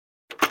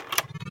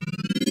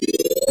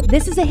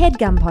This is a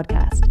HeadGum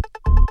podcast.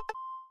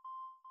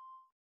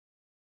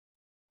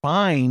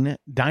 Fine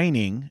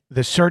Dining,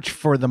 the search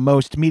for the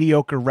most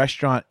mediocre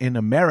restaurant in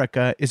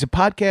America, is a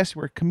podcast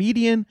where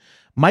comedian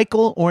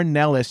Michael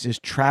Ornelas is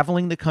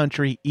traveling the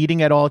country,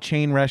 eating at all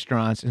chain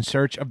restaurants in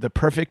search of the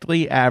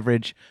perfectly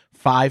average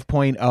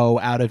 5.0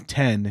 out of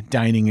 10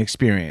 dining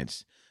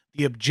experience,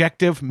 the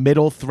objective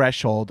middle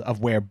threshold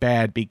of where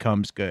bad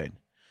becomes good.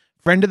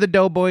 Friend of the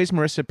Doughboys,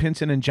 Marissa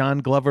Pinson and John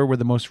Glover were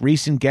the most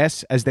recent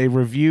guests as they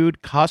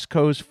reviewed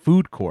Costco's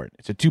food court.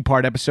 It's a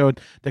two-part episode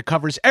that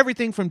covers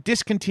everything from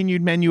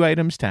discontinued menu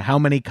items to how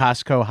many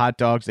Costco hot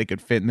dogs they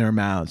could fit in their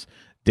mouths.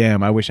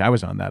 Damn, I wish I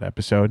was on that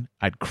episode.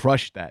 I'd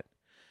crush that.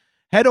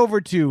 Head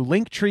over to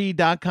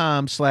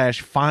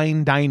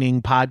linktree.com/fine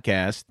dining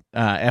podcast,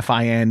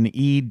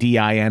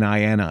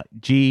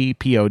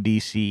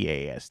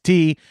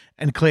 FINEDININGPODCAST,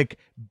 and click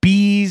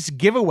Bees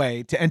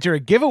Giveaway to enter a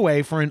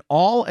giveaway for an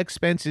all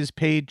expenses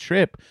paid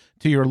trip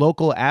to your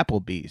local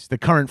Applebee's, the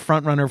current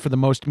frontrunner for the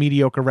most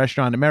mediocre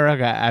restaurant in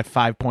America at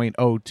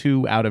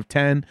 5.02 out of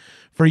 10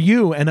 for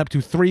you and up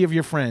to 3 of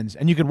your friends.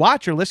 And you can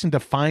watch or listen to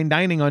Fine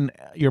Dining on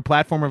your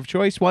platform of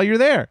choice while you're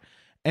there.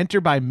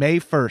 Enter by May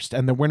 1st,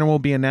 and the winner will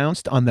be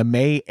announced on the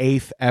May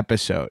 8th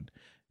episode.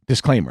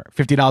 Disclaimer,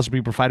 $50 will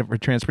be provided for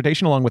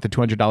transportation along with a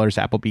 $200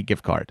 Applebee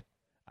gift card.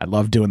 I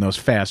love doing those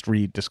fast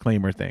read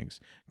disclaimer things.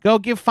 Go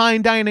give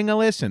Fine Dining a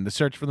listen. The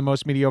search for the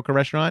most mediocre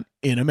restaurant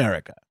in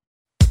America.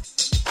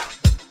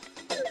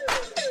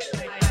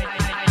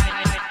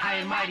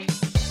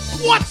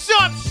 What's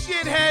up,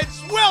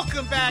 shitheads?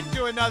 Welcome back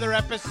to another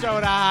episode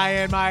of High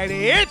and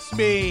Mighty. It's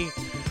me,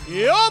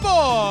 your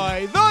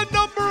boy, the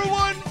number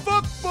one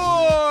fuck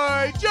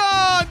boy,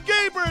 John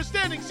Gaber,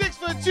 standing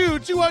 6'2",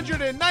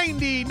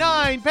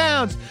 299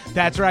 pounds.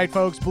 That's right,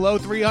 folks, below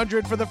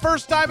 300 for the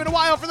first time in a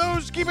while for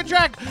those keeping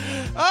track.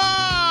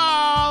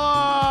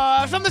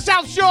 From the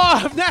South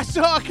Shore of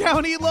Nassau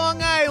County,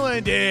 Long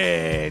Island,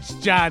 it's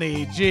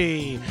Johnny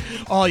G.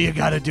 All you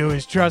gotta do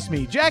is trust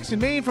me. Jackson,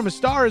 Maine, from A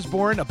Star Is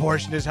Born,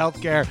 abortion is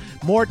healthcare.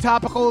 More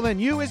topical than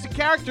you is the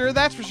character,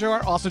 that's for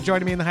sure. Also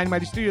joining me in the High and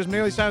Mighty Studios,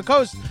 nearly silent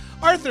coast,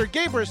 Arthur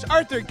Gabers.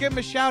 Arthur, give him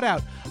a shout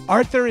out.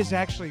 Arthur is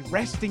actually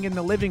resting in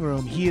the living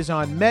room. He is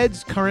on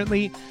meds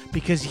currently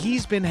because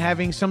he's been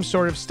having some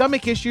sort of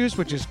stomach issues,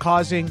 which is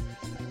causing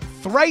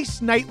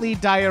thrice nightly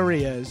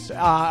diarrheas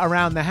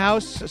around the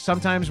house.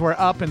 Sometimes we're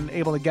up and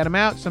able to get him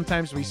out.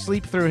 Sometimes we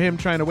sleep through him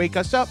trying to wake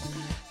us up.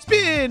 It's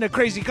been a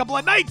crazy couple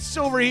of nights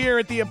over here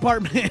at the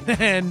apartment,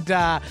 and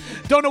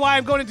don't know why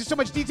I'm going into so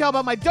much detail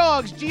about my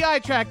dog's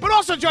GI tract, but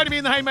also joining me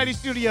in the High and Mighty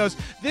Studios,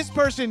 this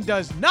person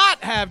does not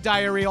have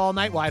diarrhea all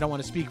night. Well, I don't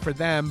want to speak for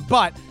them,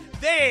 but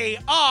they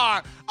are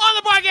on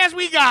the podcast.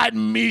 We got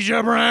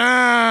Misha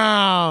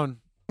Brown.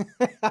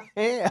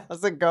 Hey,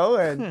 how's it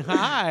going?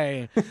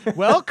 Hi.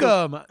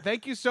 Welcome.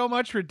 Thank you so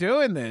much for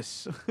doing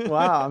this.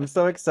 Wow, I'm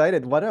so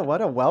excited. What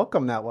a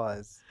welcome that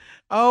was.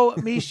 Oh,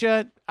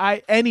 Misha,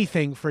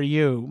 anything for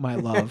you, my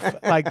love.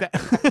 Like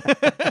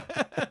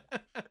that.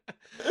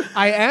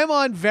 I am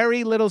on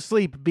very little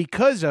sleep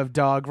because of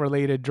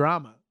dog-related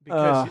drama.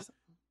 Because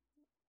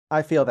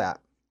I feel that.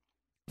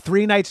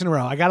 3 nights in a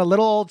row. I got a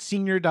little old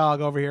senior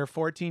dog over here,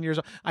 14 years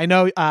old. I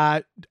know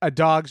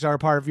dogs are a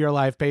part of your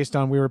life based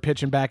on we were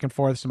pitching back and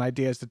forth some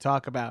ideas to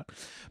talk about.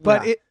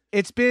 But yeah.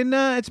 It's been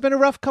a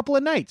rough couple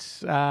of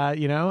nights.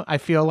 I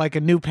feel like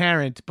a new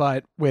parent,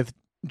 but with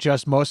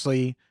just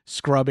mostly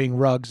scrubbing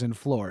rugs and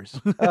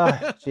floors.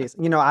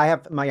 Jeez. I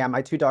have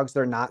my 2 dogs.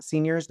 They're not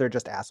seniors. They're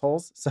just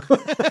assholes. So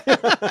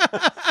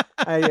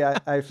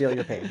I feel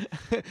your pain.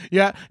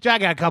 Yeah. I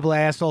got a couple of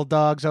asshole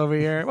dogs over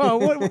here. Well,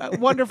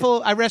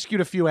 wonderful. I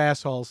rescued a few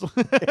assholes.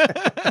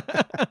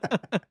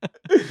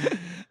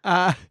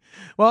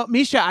 Well,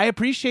 Misha, I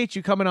appreciate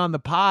you coming on the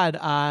pod.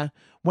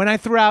 When I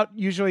threw out,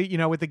 usually,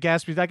 with the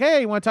guests, we're like,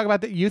 hey, you want to talk about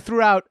that? You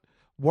threw out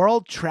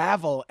world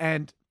travel,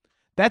 and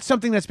that's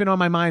something that's been on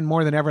my mind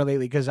more than ever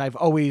lately because I've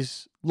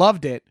always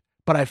loved it,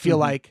 but I feel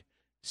like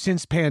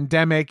since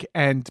pandemic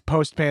and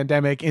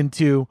post-pandemic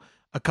into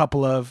a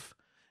couple of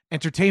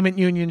entertainment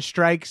union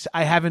strikes,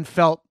 I haven't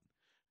felt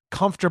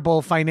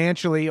comfortable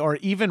financially or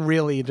even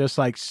really just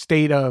like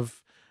state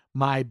of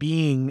my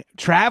being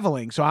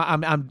traveling. So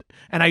and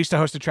I used to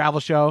host a travel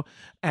show,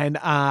 and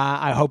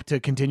I hope to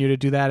continue to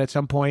do that at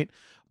some point.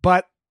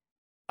 But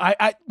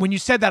I when you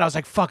said that, I was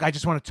like, fuck, I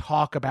just want to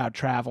talk about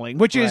traveling,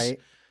 which is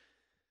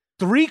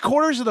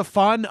 3/4 of the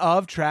fun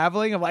of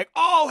traveling. I'm like,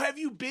 oh, have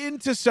you been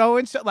to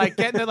so-and-so? Like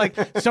getting to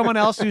like someone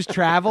else who's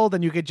traveled,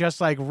 and you could just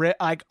like,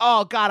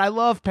 oh God, I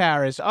love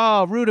Paris.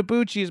 Oh, Rue de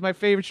Bucci is my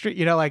favorite street.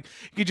 Like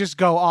you could just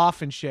go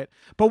off and shit.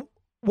 But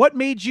what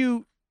made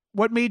you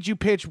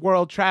pitch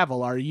world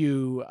travel? Are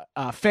you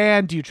a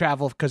fan? Do you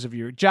travel because of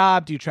your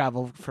job? Do you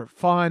travel for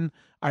fun?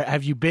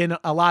 Have you been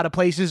a lot of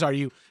places? Are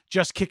you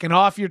just kicking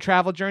off your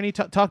travel journey?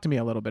 Talk to me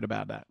a little bit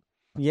about that.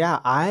 Yeah,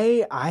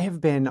 I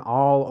have been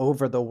all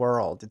over the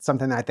world. It's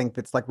something that I think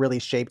that's like really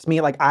shaped me.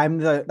 Like I'm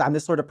the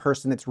sort of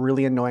person that's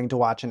really annoying to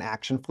watch an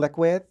action flick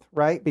with,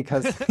 right?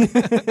 Because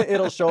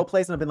it'll show a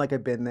place and I've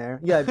been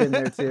there. Yeah, I've been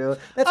there too.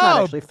 That's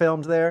not actually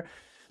filmed there.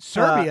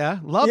 Serbia,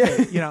 love Yeah.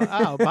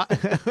 it.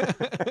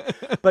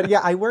 But But yeah,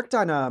 I worked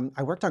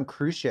on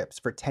cruise ships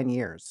for 10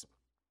 years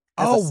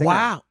as oh a singer.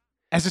 wow,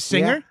 as a Yeah,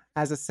 singer.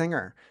 as a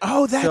singer.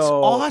 Oh, that's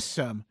So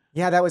awesome.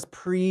 yeah, that was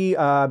pre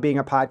being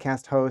a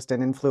podcast host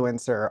and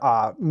influencer.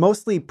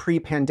 Mostly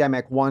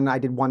pre-pandemic. I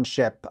did one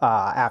ship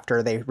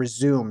after they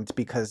resumed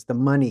because the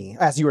money,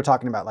 as you were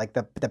talking about, like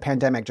the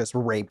pandemic just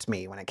raped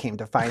me when it came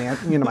to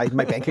finance,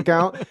 my bank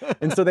account.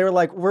 And so they were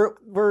like,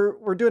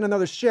 "We're doing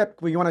another ship.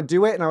 You want to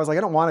do it?" And I was like,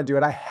 "I don't want to do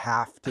it. I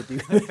have to do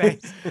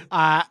Thanks. this."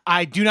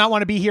 I do not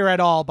want to be here at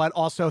all, but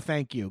also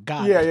thank you.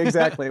 Got Yeah, it.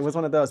 exactly. It was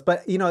one of those.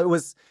 But it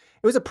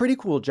was a pretty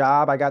cool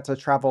job. I got to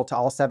travel to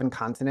all 7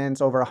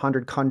 continents, over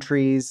 100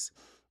 countries.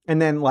 And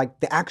then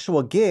like the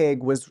actual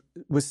gig was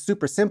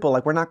super simple.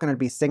 Like we're not going to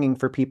be singing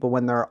for people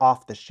when they're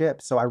off the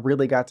ship. So I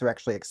really got to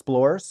actually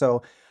explore.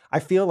 So I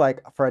feel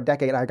like for a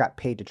decade I got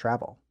paid to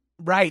travel.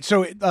 Right.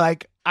 So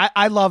like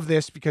I love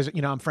this because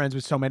I'm friends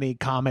with so many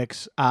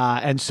comics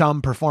and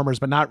some performers,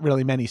 but not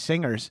really many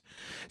singers.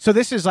 So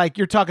this is like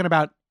you're talking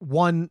about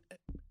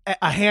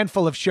a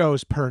handful of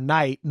shows per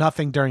night,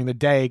 nothing during the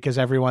day because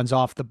everyone's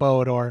off the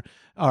boat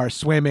or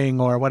swimming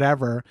or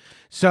whatever.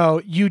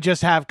 So you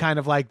just have kind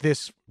of like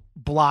this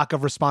block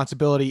of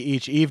responsibility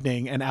each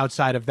evening, and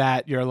outside of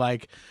that you're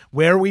like,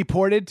 where are we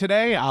ported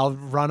today? I'll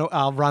run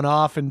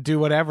off and do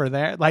whatever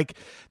there. Like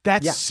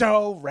that's Yeah.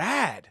 so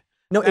rad.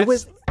 No, it That's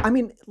was, I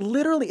mean,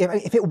 literally,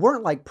 if it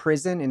weren't like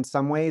prison in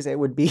some ways, it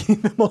would be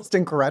the most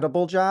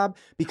incredible job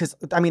because,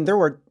 I mean,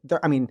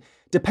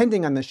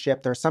 depending on the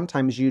ship, there's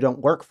sometimes you don't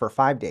work for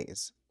 5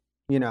 days,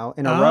 in a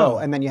row. oh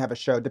And then you have a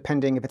show,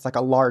 depending if it's like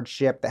a large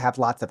ship that have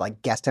lots of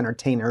like guest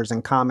entertainers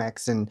and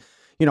comics and,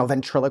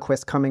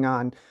 ventriloquists coming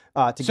on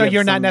to So give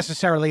you're not some,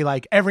 necessarily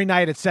like every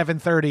night at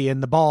 7:30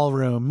 in the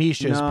ballroom,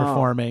 Misha's no,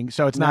 performing.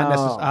 So it's not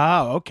necessarily. no.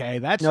 Oh, okay.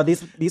 That's No,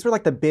 these were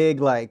like the big,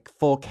 like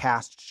full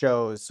cast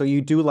shows. So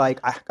you do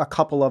like a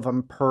couple of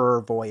them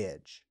per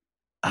voyage.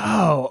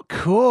 oh,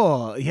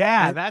 cool.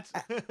 Yeah, And that's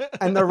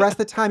and the rest of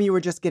the time you were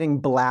just getting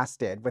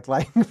blasted with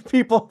like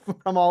people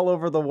from all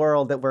over the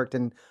world that worked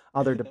in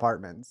other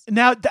departments.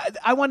 Now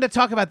I wanted to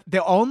talk about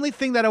the only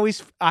thing that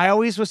I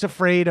always was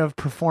afraid of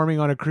performing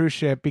on a cruise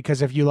ship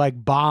because if you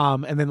like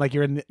bomb and then like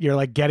you're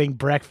like getting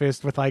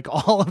breakfast with like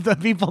all of the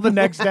people the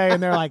next day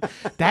and they're like,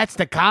 that's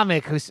the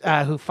comic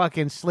who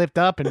fucking slipped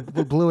up and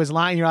blew his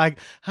line. You're like,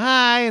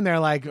 hi, and they're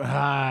like,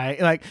 hi.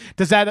 Like,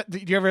 do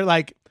you ever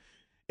like?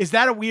 Is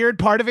that a weird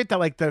part of it that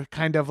like the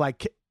kind of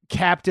like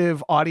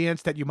captive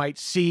audience that you might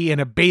see in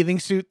a bathing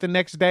suit the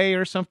next day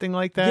or something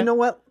like You that? know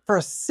what? For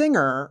a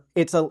singer,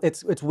 it's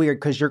weird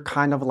because you're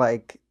kind of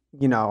like,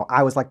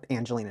 I was like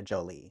Angelina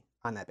Jolie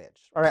on that bitch.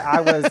 All right.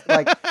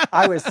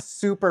 I was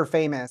super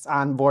famous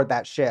on board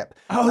that ship.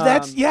 Oh,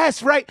 that's Um,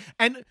 yes, right.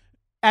 And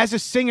as a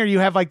singer, you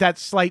have like that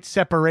slight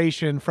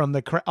separation from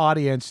the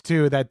audience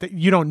too. That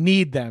you don't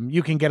need them.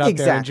 You can get up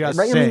there and Exactly, just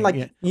right? I sing. mean, like,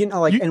 Yeah.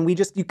 You, and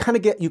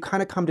you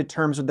kind of come to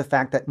terms with the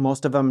fact that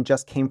most of them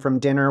just came from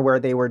dinner where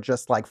they were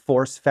just like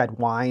force-fed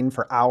wine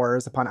for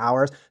hours upon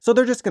hours. So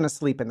they're just going to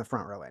sleep in the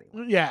front row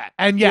anyway. yeah,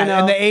 and You and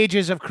the know?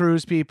 ages of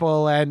cruise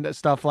people and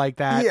stuff like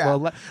that Yeah.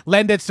 will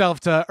lend itself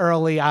to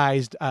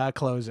early-eyed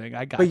closing.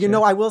 I got But you.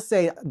 I will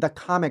say the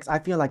comics, I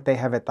feel like they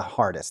have it the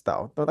hardest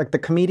though. But like the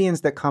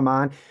comedians that come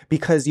on,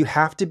 because you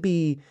have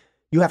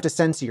to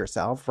censor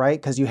yourself,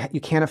 right? Because you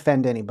can't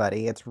offend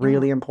anybody. It's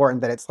really important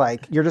that it's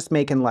like you're just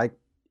making like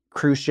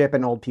cruise ship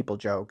and old people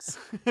jokes,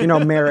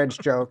 marriage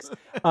jokes.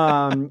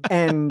 And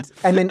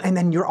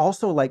then you're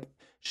also like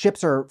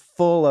ships are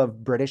full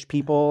of British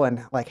people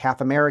and like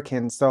half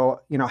Americans.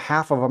 So,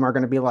 half of them are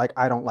going to be like,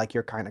 I don't like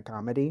your kind of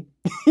comedy.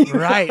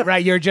 Right,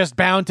 right. You're just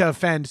bound to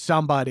offend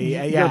somebody.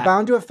 You're Yeah.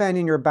 bound to offend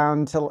and you're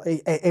bound to,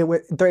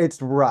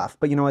 it's rough,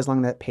 but as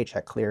long as that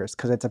paycheck clears,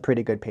 because it's a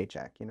pretty good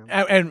paycheck.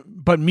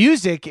 But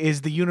music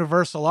is the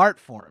universal art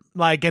form.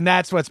 Like, and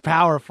that's what's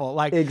powerful.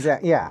 Like,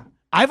 Exactly. Yeah.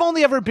 I've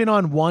only ever been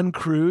on one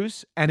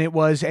cruise, and it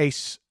was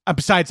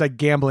besides like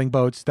gambling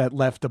boats that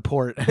left the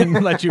port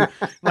and let you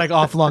like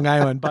off Long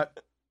Island. But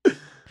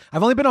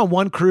I've only been on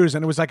one cruise,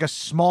 and it was like a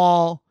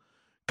small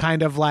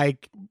kind of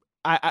like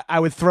I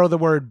would throw the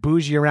word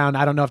bougie around.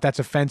 I don't know if that's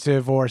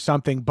offensive or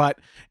something, but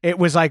it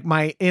was like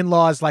my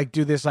in-laws like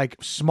do this like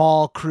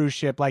small cruise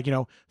ship, like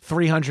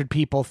 300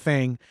 people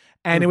thing.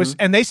 And it was,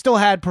 and they still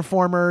had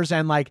performers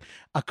and like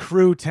a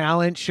crew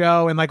talent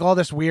show and like all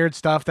this weird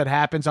stuff that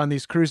happens on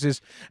these cruises.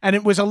 And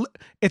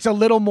it's a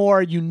little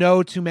more,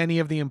 too many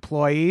of the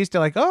employees. They're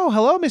like, oh,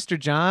 hello, Mr.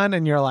 John.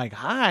 And you're like,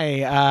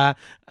 hi,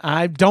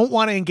 I don't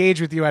want to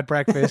engage with you at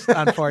breakfast,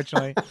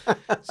 unfortunately.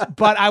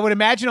 But I would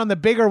imagine on the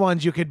bigger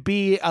ones, you could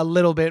be a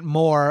little bit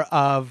more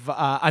of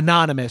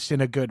anonymous in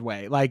a good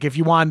way. Like if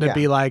you wanted to Yeah.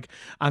 be like,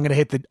 I'm gonna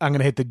hit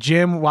the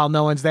gym while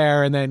no one's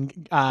there, and then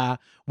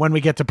when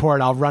we get to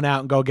port, I'll run out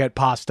and go get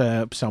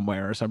pasta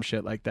somewhere or some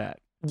shit like that.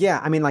 Yeah,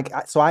 I mean, like,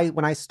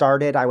 when I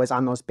started, I was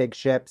on those big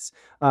ships,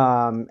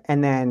 and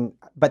then,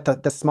 but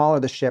the smaller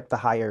the ship, the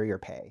higher your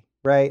pay,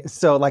 right?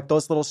 So, like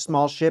those little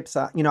small ships,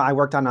 I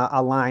worked on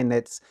a line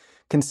that's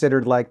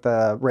considered like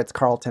the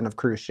Ritz-Carlton of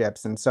cruise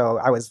ships. And so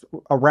I was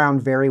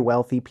around very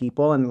wealthy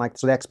people, and like,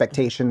 so the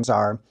expectations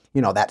are,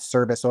 that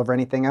service over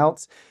anything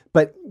else.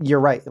 But you're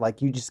right.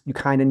 Like you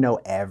kind of know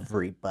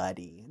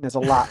everybody. There's a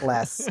lot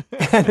less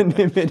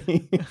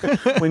anonymity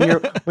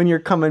when you're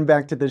coming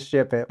back to the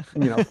ship at,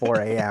 4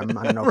 a.m.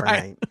 on an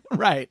overnight.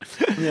 Right.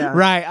 Yeah.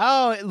 Right.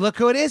 Oh, look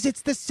who it is.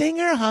 It's the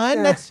singer,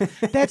 hon.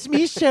 That's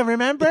Misha.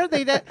 Remember?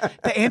 The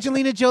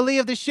Angelina Jolie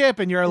of the ship.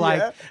 And you're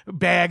like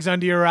bags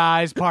under your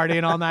eyes,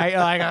 partying all night.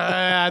 You're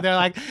like, they're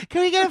like,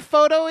 can we get a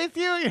photo with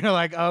you? You're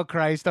like, oh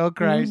Christ. Don't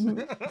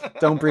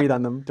breathe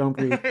on them. Don't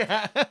breathe.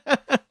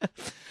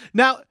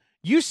 Now,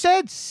 you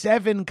said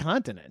 7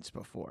 continents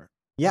before.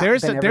 Yeah.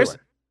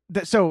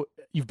 So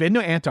you've been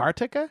to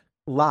Antarctica?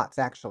 Lots,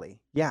 actually.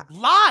 Yeah.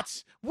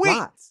 Lots. Wait.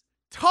 Lots.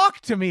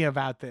 Talk to me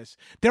about this.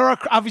 There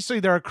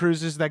are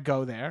cruises that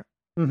go there.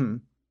 Mm-hmm.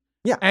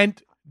 Yeah.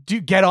 And do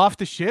you get off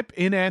the ship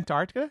in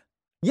Antarctica?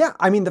 Yeah.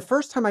 I mean, the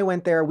first time I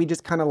went there, we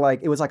just kind of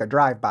like, it was like a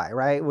drive-by,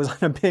 right? It was on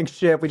a big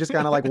ship. We just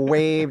kind of like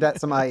waved at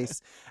some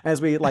ice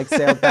as we like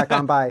sailed back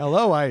on by.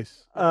 Hello,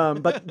 ice.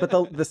 But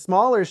the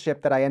smaller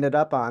ship that I ended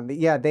up on,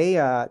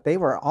 they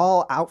were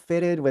all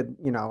outfitted with,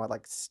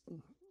 like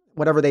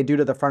whatever they do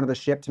to the front of the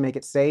ship to make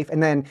it safe.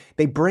 And then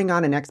they bring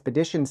on an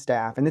expedition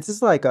staff. And this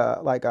is like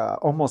a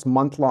almost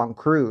month-long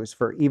cruise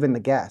for even the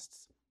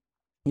guests.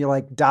 You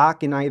like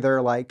dock in either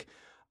like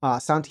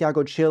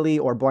Santiago, Chile,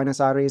 or Buenos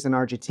Aires in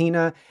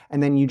Argentina.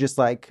 And then you just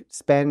like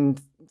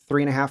spend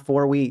 3.5,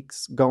 4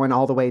 weeks going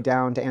all the way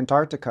down to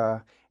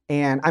Antarctica.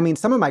 And I mean,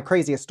 some of my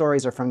craziest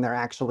stories are from there,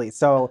 actually.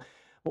 So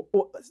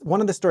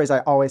one of the stories I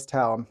always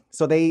tell,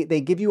 so they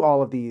give you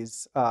all of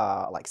these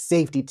like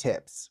safety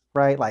tips,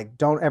 right? Like,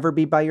 don't ever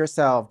be by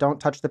yourself. Don't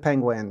touch the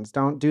penguins.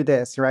 Don't do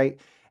this, right?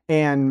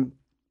 And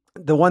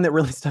the one that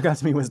really stuck out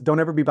to me was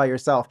don't ever be by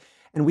yourself.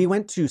 And we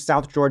went to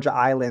South Georgia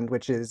Island,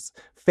 which is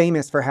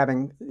famous for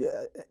having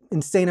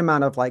insane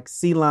amount of like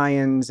sea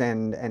lions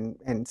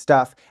and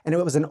stuff. And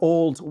it was an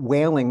old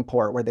whaling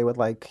port where they would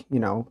like,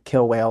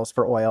 kill whales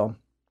for oil.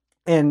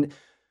 And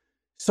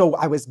so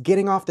I was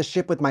getting off the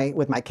ship with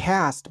my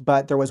cast,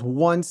 but there was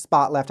one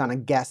spot left on a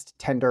guest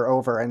tender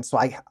over. And so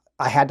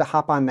I had to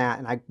hop on that,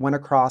 and I went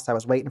across. I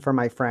was waiting for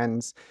my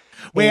friends.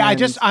 Wait,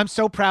 I'm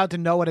so proud to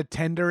know what a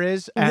tender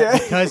is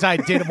because I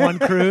did one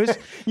cruise.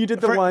 You did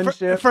the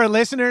ship. For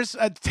listeners,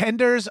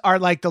 tenders are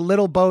like the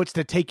little boats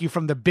that take you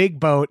from the big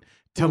boat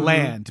to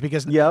land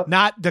because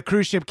not the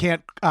cruise ship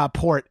can't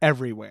port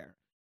everywhere.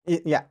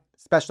 Yeah,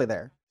 especially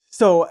there.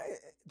 So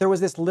there was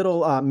this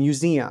little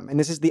museum, and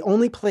this is the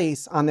only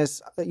place on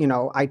this,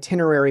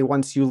 itinerary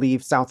once you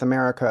leave South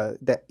America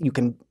that you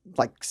can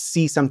like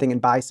see something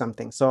and buy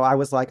something. So I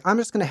was like, I'm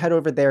just going to head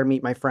over there,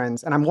 meet my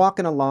friends. And I'm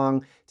walking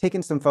along,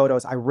 taking some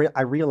photos. I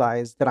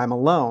realized that I'm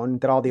alone,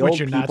 that all the old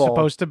people. Which you're not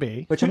supposed to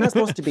be. Which I'm not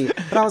supposed to be.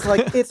 But I was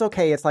like, it's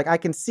okay. It's like, I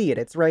can see it.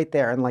 It's right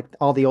there. And like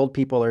all the old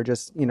people are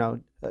just,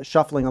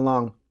 shuffling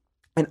along.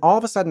 And all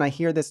of a sudden I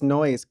hear this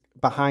noise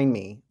behind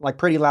me, like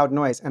pretty loud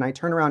noise. And I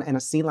turn around and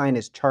a sea lion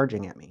is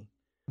charging at me.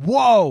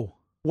 Whoa.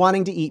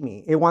 Wanting to eat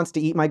me. It wants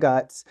to eat my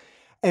guts.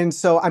 And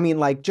so, I mean,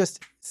 like,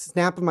 just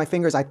snap of my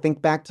fingers, I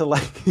think back to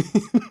like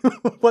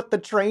what the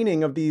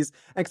training of these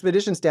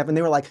expedition staff, and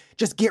they were like,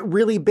 just get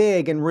really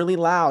big and really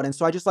loud. And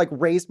so I just like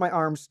raised my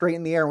arm straight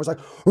in the air and was like,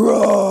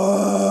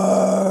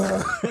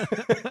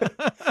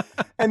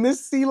 and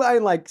this sea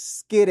lion like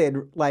skidded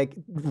like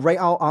right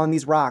out on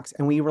these rocks.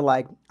 And we were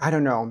like, I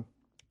don't know,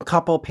 a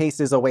couple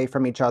paces away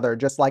from each other,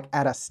 just like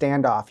at a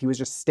standoff. He was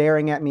just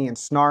staring at me and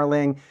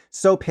snarling,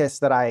 so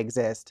pissed that I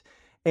exist.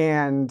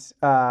 And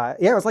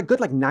it was like good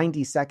like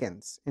 90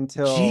 seconds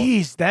until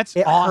Jeez, that's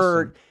awesome.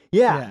 Hurt.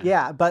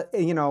 Yeah. But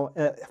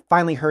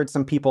finally heard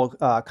some people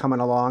coming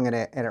along, and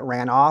it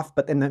ran off.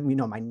 But then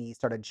my knee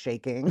started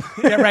shaking.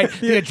 Yeah, right.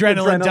 The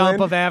adrenaline dump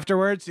of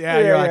afterwards. Yeah,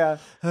 you're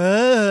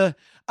like,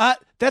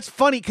 that's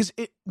funny because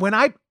when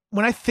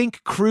I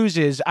think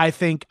cruises, I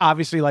think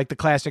obviously like the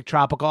classic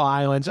tropical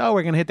islands. Oh,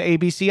 we're going to hit the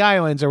ABC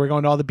Islands, or we're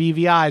going to all the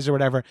BVIs or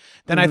whatever.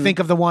 Then I think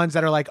of the ones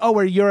that are like, oh,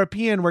 we're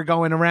European. We're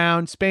going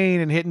around Spain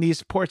and hitting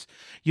these ports.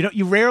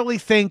 You rarely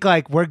think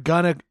like we're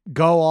going to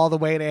go all the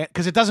way to,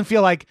 because it doesn't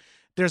feel like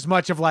there's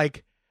much of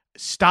like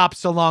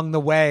stops along the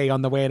way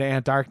on the way to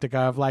Antarctica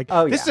of like,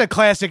 this is a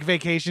classic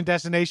vacation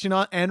destination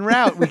en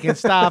route. We can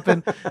stop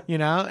and,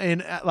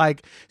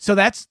 so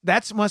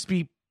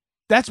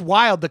that's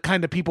wild, the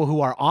kind of people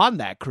who are on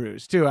that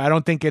cruise too. I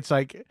don't think it's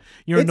like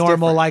your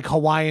normal different. Like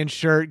Hawaiian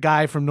shirt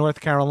guy from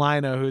North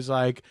Carolina who's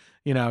like,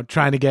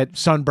 trying to get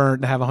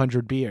sunburnt and have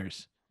 100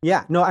 beers.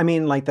 Yeah, no, I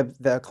mean like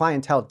the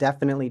clientele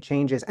definitely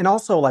changes, and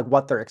also like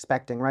what they're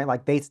expecting, right?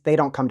 Like they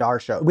don't come to our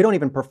show. We don't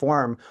even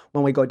perform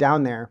when we go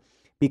down there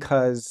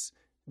because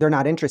they're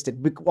not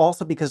interested.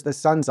 Also because the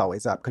sun's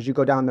always up, because you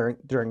go down there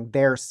during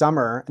their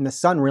summer and the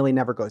sun really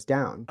never goes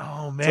down.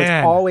 Oh man. So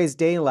it's always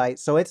daylight.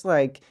 So it's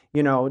like,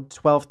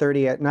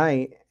 12:30 at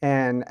night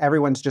and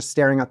everyone's just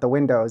staring out the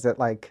windows at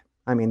like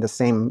I mean, the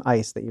same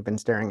ice that you've been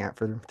staring at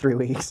for 3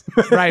 weeks.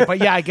 Right, but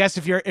yeah, I guess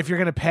if you're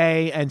gonna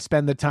pay and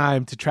spend the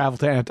time to travel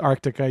to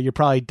Antarctica, you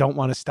probably don't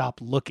want to stop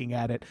looking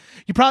at it.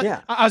 You probably,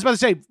 Yeah. I was about to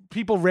say,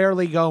 people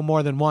rarely go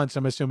more than once.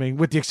 I'm assuming,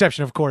 with the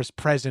exception, of course,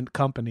 present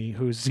company,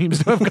 who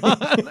seems to have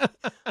gone.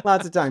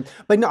 Lots of time.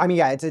 But no, I mean,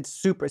 yeah, it's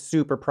super,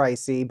 super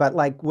pricey. But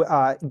like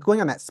going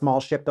on that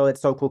small ship, though,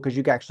 it's so cool because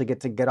you actually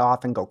get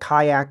off and go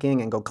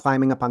kayaking and go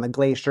climbing up on the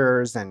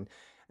glaciers and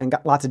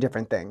got lots of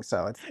different things.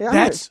 So it's,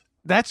 yeah,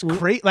 That's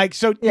great. Like,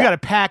 so Yeah.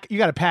 you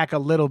gotta pack a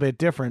little bit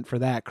different for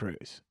that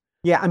cruise.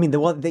 Yeah, I mean,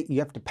 you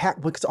have to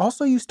pack because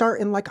also you start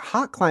in like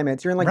hot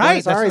climates. You're in like Right,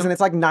 Buenos that's Aires what- and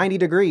it's like 90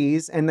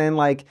 degrees. And then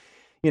like,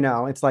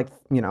 it's like,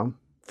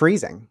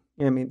 freezing.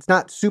 I mean, it's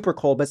not super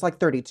cold, but it's like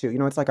 32.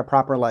 It's like a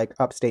proper like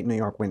upstate New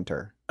York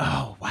winter.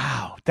 Oh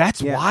wow,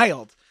 that's Yeah.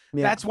 wild.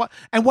 Yeah. That's what.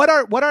 And what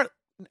are?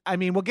 I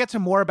mean, we'll get to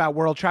more about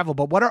world travel,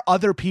 but what are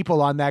other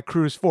people on that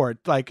cruise for?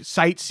 Like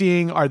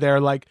sightseeing? Are there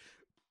like?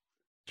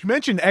 You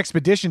mentioned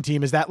expedition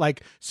team. Is that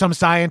like some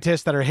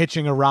scientists that are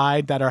hitching a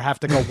ride that have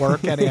to go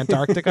work at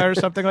Antarctica or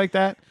something like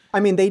that?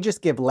 I mean, they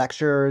just give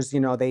lectures.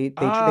 They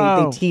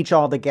Oh. teach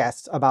all the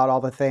guests about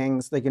all the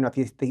things. Like,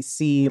 if they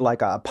see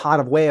like a pod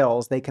of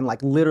whales, they can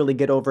like literally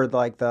get over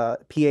like the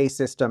PA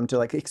system to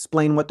like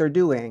explain what they're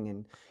doing.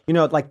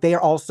 And like they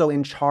are also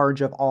in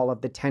charge of all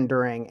of the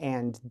tendering,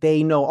 and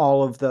they know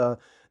all of the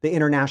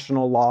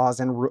international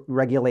laws and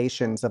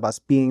regulations of us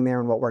being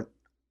there and what we're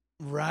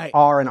Right.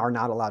 are and are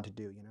not allowed to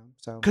do.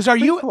 So Because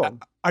pretty cool.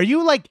 are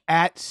you like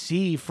at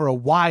sea for a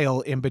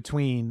while in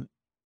between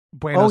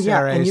Buenos Oh yeah,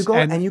 Aires?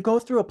 and you go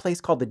through a place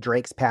called the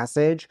Drake's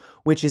Passage,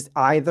 which is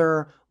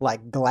either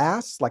like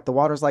glass, like the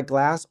water's like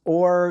glass,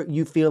 or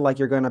you feel like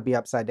you're gonna be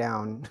upside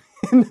down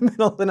in the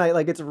middle of the night.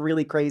 Like it's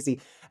really crazy.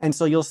 And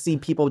so you'll see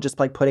people just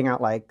like putting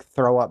out like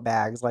throw up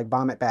bags, like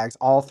vomit bags,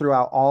 all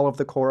throughout all of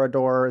the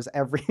corridors.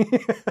 Oh They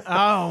start,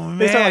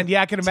 man, like,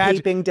 yeah, I can imagine.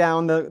 taping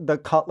down the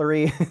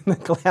cutlery and the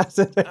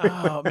glasses.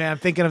 Oh man, I'm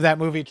thinking of that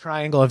movie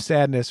Triangle of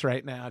Sadness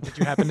right now. Did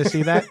you happen to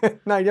see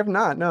that? No, you have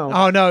not. No.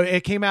 Oh no,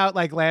 it came out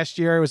like last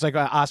year. It was like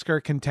an Oscar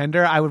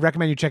contender. I would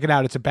recommend you check it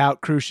out. It's about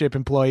cruise ship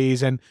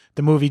employees, and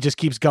the movie just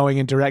keeps going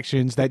in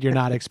directions that you're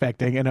not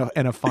expecting in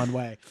a fun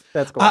way.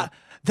 That's cool.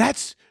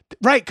 That's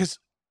right, because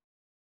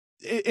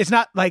it's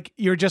not like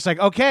you're just like,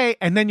 okay,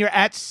 and then you're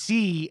at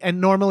sea, and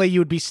normally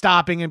you would be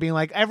stopping and being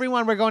like,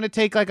 everyone, we're going to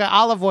take like an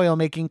olive oil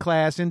making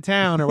class in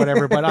town or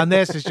whatever. But on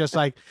this, it's just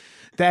like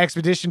the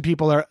expedition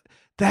people are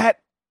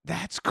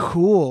that's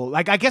cool.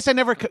 Like, I guess I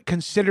never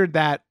considered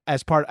that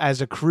as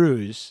a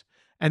cruise,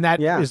 and that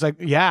is like,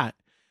 yeah,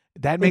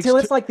 that makes until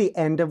it's like the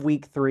end of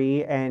week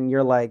 3 and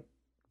you're like,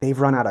 they've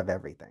run out of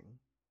everything.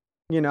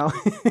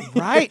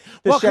 Right.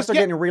 The chefs are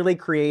getting really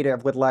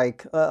creative with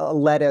like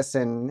lettuce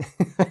and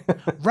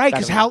right,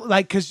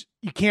 because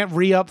you can't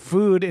re-up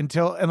food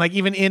until, and like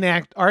even in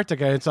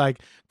Antarctica, it's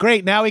like,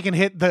 great, now we can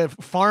hit the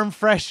farm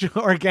fresh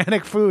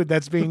organic food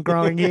that's being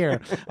growing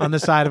here on the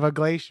side of a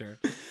glacier.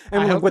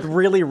 And with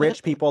really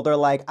rich people, they're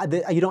like,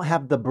 you don't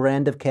have the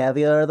brand of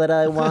caviar that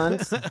I want.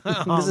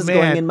 This is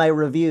going in my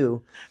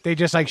review. They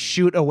just like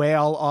shoot a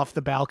whale off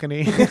the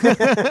balcony.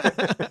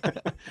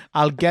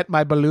 I'll get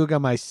my beluga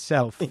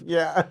myself.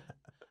 Yeah.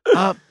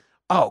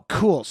 Oh,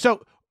 cool.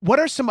 So what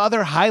are some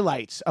other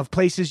highlights of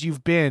places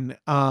you've been?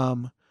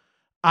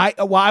 I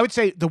would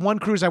say the one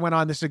cruise I went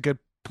on, this is a good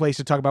place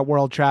to talk about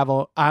world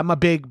travel. I'm a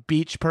big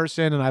beach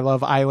person and I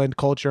love island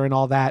culture and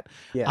all that.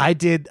 Yeah. I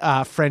did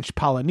French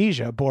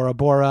Polynesia, Bora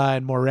Bora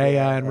and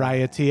Moorea and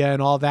Raiatea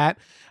and all that.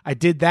 I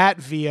did that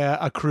via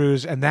a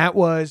cruise, and that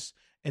was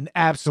an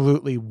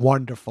absolutely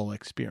wonderful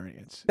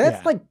experience.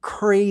 That's like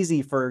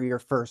crazy for your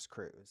first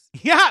cruise.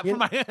 Yeah,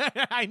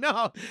 I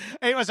know.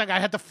 It was like I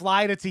had to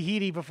fly to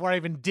Tahiti before I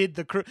even did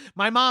the cruise.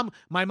 My mom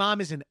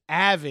is an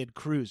avid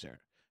cruiser.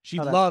 She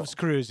loves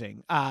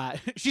cruising.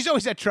 She's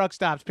always at truck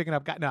stops picking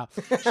up. No,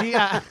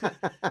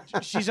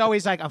 she's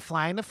always like, I'm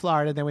flying to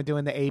Florida. Then we're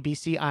doing the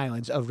ABC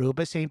Islands,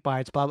 Aruba, St.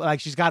 Bart's, blah, blah. Like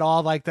she's got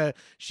all like the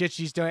shit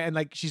she's doing, and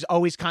like she's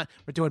always we're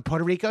doing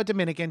Puerto Rico,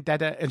 Dominican,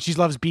 and she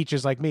loves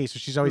beaches like me, so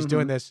she's always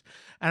doing this.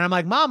 And I'm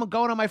like, Mom, I'm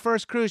going on my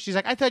first cruise. She's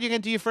like, I thought you were gonna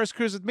do your first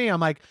cruise with me. I'm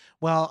like,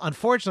 well,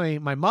 unfortunately,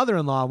 my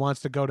mother-in-law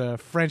wants to go to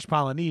French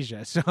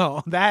Polynesia,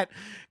 so that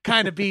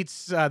kind of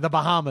beats the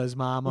Bahamas,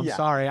 Mom. I'm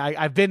sorry.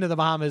 I've been to the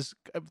Bahamas,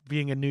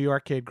 being a New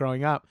York kid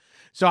growing up.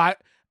 So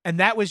and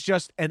that was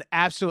just an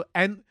absolute,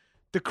 and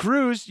the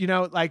cruise,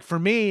 like for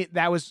me,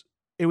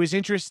 it was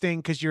interesting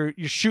because you're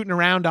shooting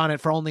around on it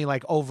for only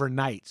like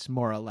overnights,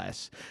 more or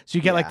less. So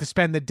you get like to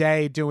spend the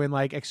day doing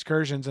like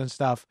excursions and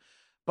stuff.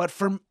 But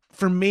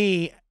for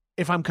me,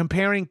 if I'm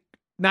comparing,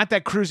 not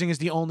that cruising is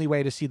the only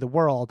way to see the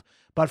world,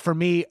 but for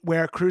me,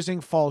 where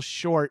cruising falls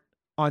short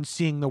on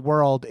seeing the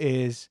world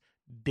is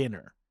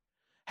dinner.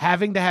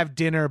 Having to have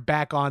dinner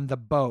back on the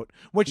boat,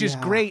 which is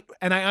great.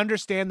 And I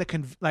understand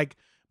like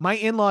my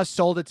in-laws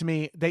sold it to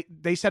me.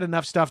 They said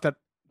enough stuff that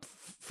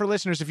for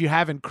listeners, if you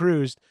haven't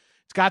cruised,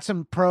 it's got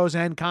some pros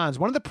and cons.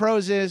 One of the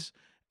pros is,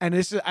 and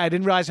I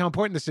didn't realize how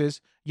important this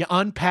is, you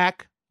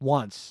unpack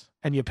once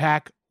and you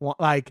pack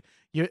like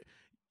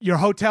your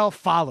hotel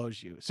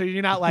follows you. So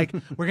you're not like,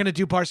 we're going to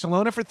do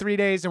Barcelona for 3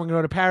 days and we're going to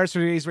go to Paris for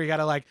 3 days where you got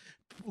to like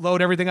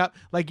load everything up.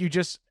 Like you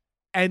just,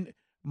 and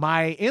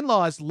my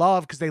in-laws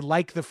love, because they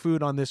like the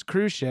food on this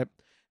cruise ship,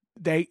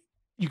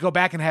 you go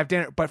back and have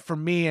dinner. But for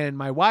me and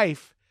my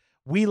wife,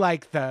 we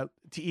like to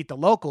eat the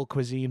local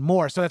cuisine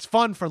more. So that's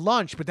fun for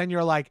lunch. But then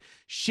you're like,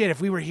 shit,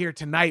 if we were here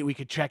tonight, we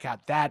could check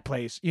out that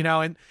place, you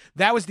know? And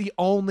that was the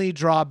only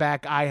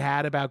drawback I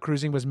had about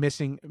cruising, was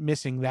missing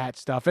that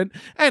stuff. And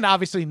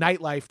obviously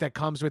nightlife that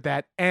comes with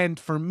that. And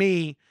for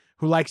me,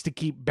 who likes to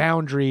keep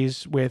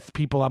boundaries with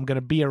people I'm going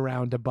to be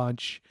around a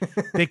bunch,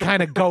 they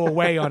kind of go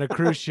away on a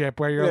cruise ship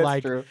where you're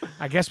like, true.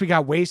 I guess we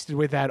got wasted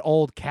with that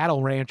old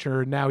cattle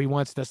rancher. Now he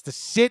wants us to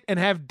sit and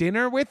have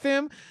dinner with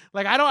him.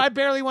 Like, I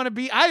barely want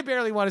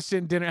to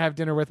sit and have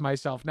dinner with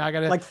myself. Now I got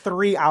to like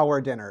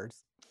 3-hour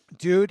dinners.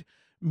 Dude,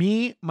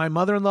 me, my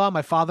mother-in-law,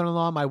 my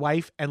father-in-law, my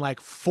wife, and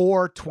like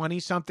 4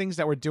 20-somethings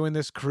that were doing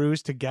this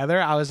cruise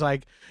together. I was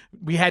like,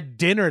 we had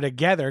dinner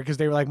together because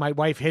they were like, my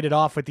wife hit it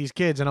off with these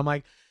kids. And I'm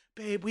like,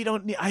 babe, we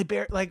don't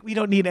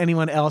need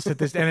anyone else at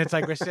this. And it's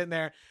like, we're sitting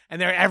there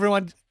and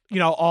everyone, you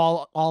know,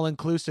 all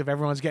inclusive,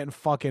 everyone's getting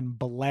fucking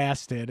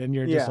blasted. And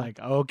you're just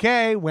like,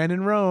 okay, when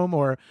in Rome,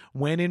 or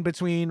when in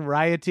between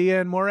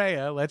Raiatea and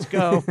Morea, let's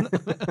go.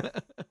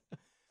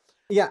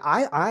 Yeah,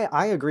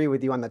 I agree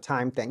with you on the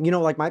time thing. You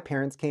know, like my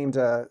parents came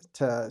to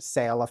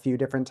sail a few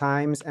different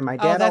times, and my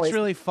dad that's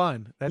really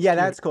fun.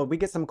 That's cool. We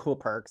get some cool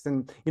perks.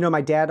 And, you know,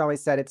 my dad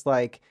always said it's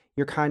like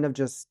you're kind of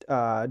just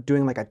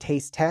doing like a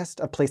taste test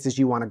of places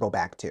you want to go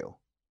back to.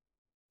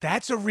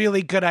 That's a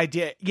really good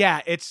idea.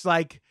 Yeah, it's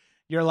like,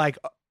 you're like,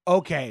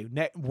 okay,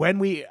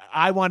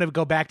 I want to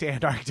go back to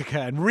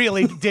Antarctica and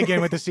really dig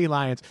in with the sea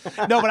lions.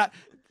 No, but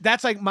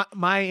that's like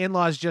my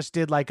in-laws just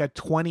did like a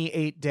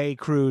 28-day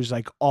cruise,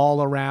 like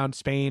all around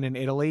Spain and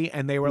Italy.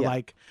 And they were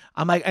like,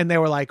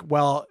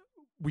 well,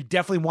 we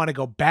definitely want to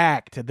go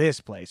back to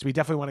this place. We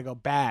definitely want to go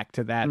back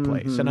to that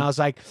place. And I was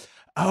like,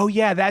 oh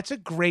yeah, that's a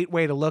great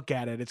way to look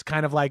at it. It's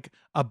kind of like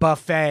a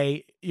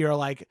buffet. You're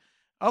like,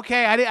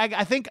 okay,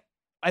 I think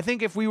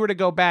if we were to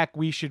go back,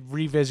 we should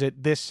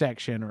revisit this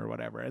section or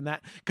whatever. And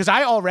that, because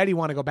I already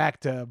want to go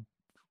back to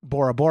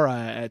Bora Bora,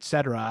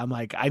 etc. I'm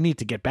like, I need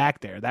to get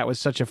back there. That was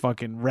such a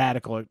fucking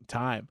radical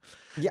time.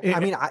 Yeah, I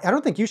mean, I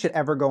don't think you should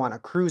ever go on a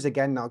cruise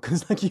again, though,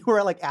 because like you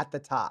were like at the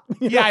top.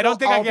 I don't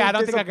think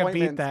I can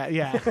beat that.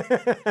 Yeah.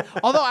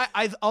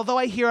 although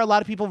I hear a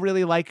lot of people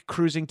really like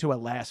cruising to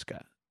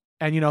Alaska,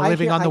 and, you know,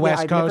 living on the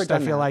West Coast, I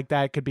feel like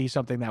that could be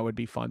something that would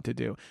be fun to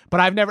do. But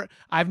I've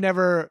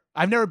never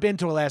been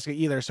to Alaska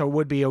either, so it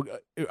would be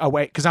a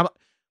way, because I'm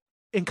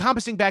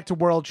encompassing back to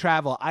world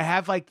travel. I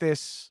have like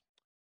this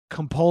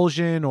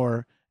compulsion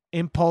or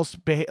impulse,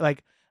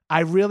 like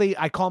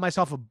I call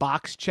myself a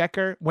box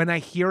checker. When I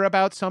hear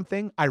about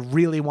something, I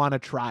really want to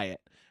try it,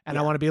 and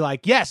I want to be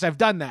like, yes, I've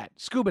done that.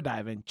 Scuba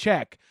diving,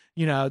 check.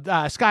 You know,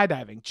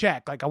 skydiving,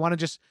 check. Like I want to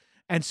just,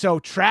 and so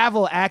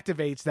travel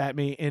activates that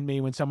in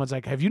me when someone's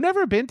like, have you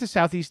never been to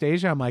Southeast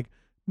Asia? I'm like,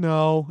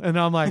 no. And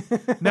I'm like,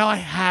 no, I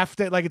have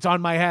to, like, it's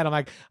on my head. I'm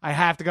like, I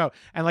have to go.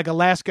 And like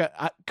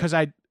Alaska, because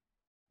I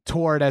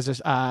toured as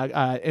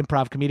a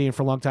improv comedian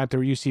for a long time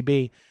through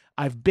UCB,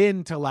 I've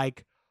been to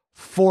like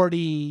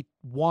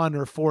 41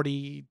 or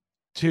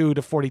 42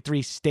 to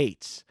 43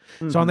 states.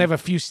 So I only have a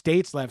few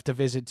states left to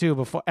visit too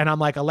before. And I'm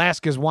like,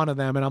 Alaska's one of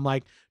them. And I'm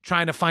like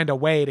trying to find a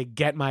way to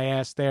get my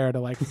ass there to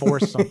like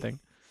force something.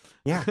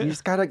 Yeah, you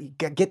just gotta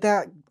get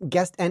that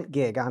guest ent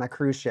gig on a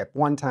cruise ship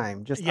one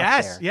time, just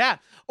up there. Yeah.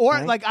 Or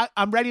right? Like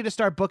I'm ready to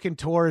start booking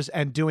tours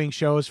and doing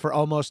shows for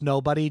almost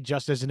nobody,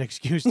 just as an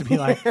excuse to be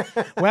like,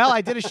 well,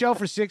 I did a show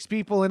for 6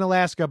 people in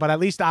Alaska, but at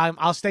least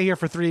I'll stay here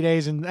for 3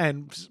 days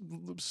and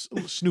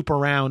snoop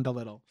around a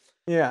little.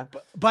 Yeah.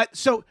 But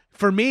so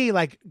for me,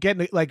 like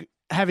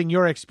having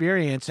your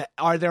experience,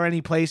 are there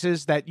any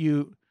places that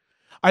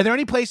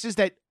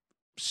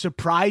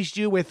surprised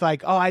you with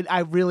like, oh, I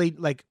really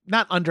like,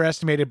 not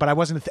underestimated, but I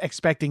wasn't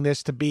expecting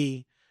this to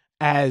be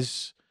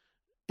as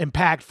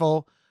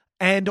impactful?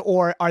 And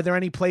or are there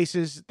any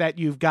places that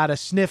you've got a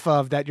sniff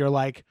of that you're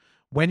like,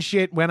 when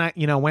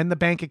the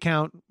bank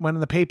account, when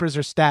the papers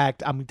are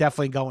stacked, I'm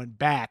definitely going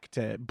back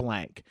to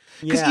blank?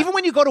 Because even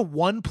when you go to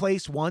one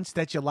place once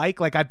that you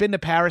like I've been to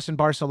Paris and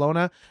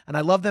Barcelona and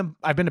I love them.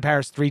 I've been to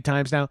Paris 3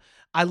 times now.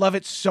 I love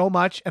it so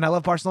much, and I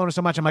love Barcelona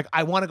so much. I'm like,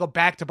 I want to go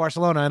back to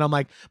Barcelona, and I'm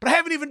like, but I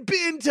haven't even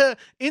been to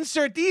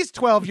insert these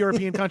 12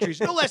 European countries,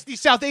 no less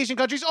these South Asian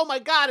countries. Oh my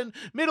God, and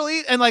Middle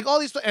East, and like all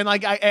these, and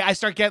like I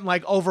start getting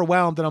like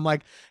overwhelmed, and I'm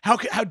like, how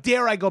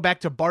dare I go back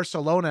to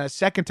Barcelona a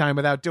second time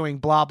without doing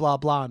blah blah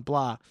blah and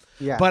blah?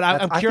 Yeah, but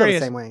I'm curious. I feel the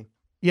same way.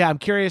 Yeah, I'm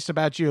curious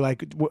about you.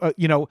 Like, do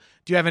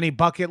you have any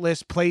bucket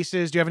list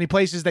places? Do you have any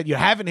places that you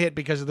haven't hit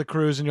because of the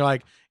cruise, and you're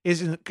like,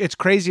 it's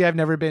crazy, I've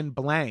never been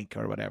blank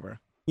or whatever?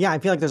 Yeah, I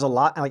feel like there's a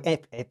lot. Like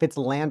if it's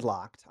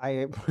landlocked,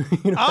 Oh,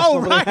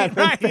 probably right, haven't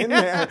right. been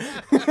there.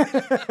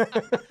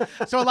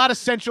 So a lot of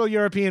Central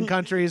European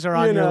countries are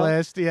on You your know,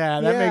 list. Yeah,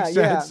 that yeah, makes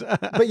yeah. sense.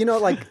 But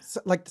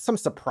like some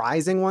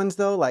surprising ones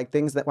though, like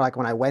things that like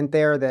when I went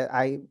there that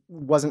I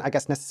wasn't, I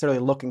guess, necessarily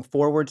looking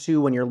forward to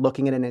when you're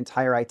looking at an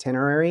entire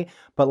itinerary.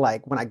 But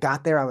like when I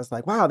got there, I was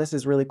like, wow, this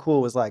is really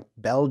cool. Was like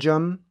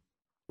Belgium.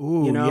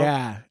 Ooh,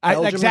 yeah.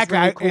 Belgium is Exactly.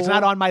 really It's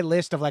not cool. on my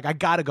list of like I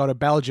got to go to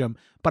Belgium,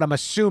 but I'm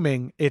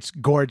assuming it's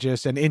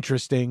gorgeous and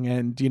interesting,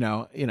 and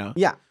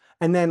Yeah.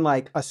 And then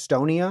like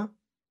Estonia,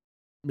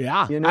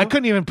 yeah. you know? I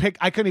couldn't even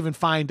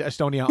find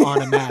Estonia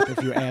on a map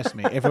if you asked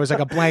me. If it was like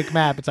a blank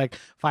map, it's like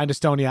find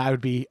Estonia, I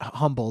would be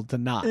humbled to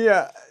not.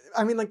 Yeah.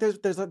 I mean, like there's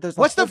What's a the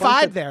whole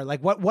bunch vibe of, there?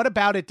 Like what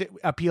about it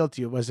appealed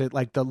to you? Was it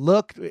like the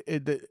look?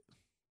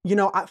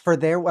 for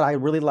there, what I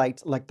really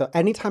liked, like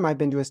anytime I've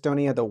been to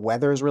Estonia, the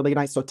weather is really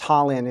nice. So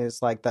Tallinn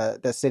is like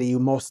the city you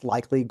most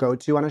likely go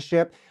to on a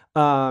ship.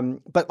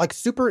 But like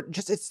super,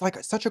 just it's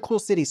like such a cool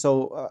city.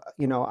 So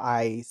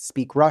I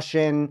speak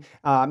Russian,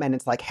 and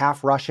it's like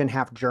half Russian,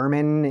 half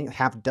German,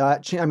 half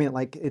Dutch. I mean,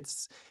 like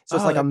it's Oh,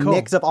 like a that cool.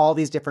 mix of all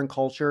these different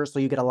cultures. So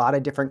you get a lot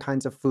of different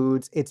kinds of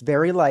foods. It's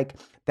very like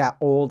that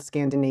old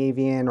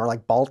Scandinavian or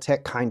like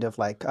Baltic kind of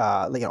like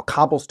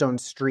cobblestone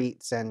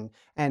streets and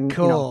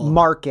Cool.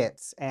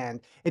 markets, and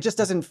it just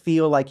doesn't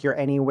feel like you're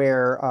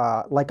anywhere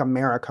like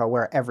America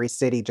where every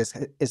city just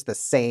is the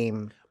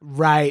same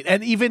Right.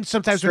 And even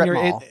sometimes when strip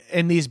you're mall.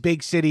 in these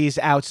big cities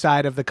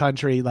outside of the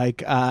country,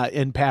 like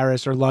in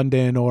Paris or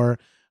London, or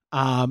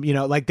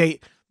like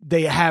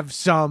they have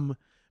some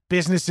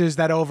businesses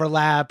that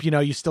overlap,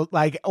 you still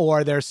like,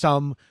 or there's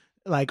some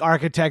like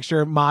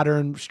architecture,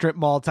 modern strip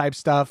mall type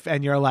stuff,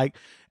 and you're like,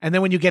 and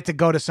then when you get to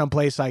go to some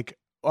place like,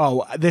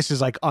 oh, this is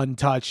like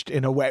untouched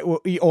in a way,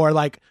 or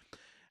like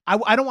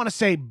I don't want to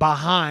say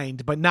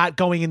behind, but not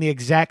going in the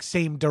exact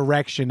same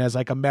direction as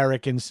like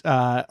American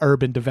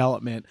urban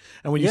development.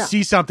 And when you Yeah.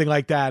 see something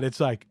like that, it's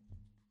like,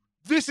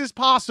 this is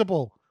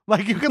possible.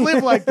 Like you can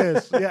live like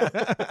this. Yeah.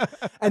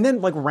 And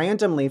then like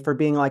randomly for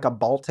being like a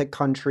Baltic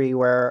country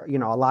where,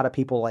 a lot of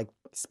people like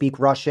speak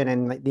Russian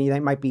and like, they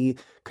might be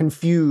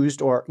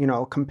confused or,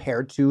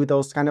 compared to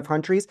those kind of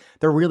countries,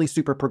 they're really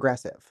super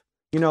progressive.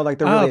 Like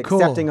they're Oh, really cool.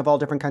 accepting of all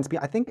different kinds of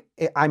people. I think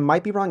I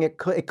might be wrong. It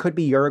could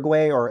be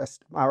Uruguay or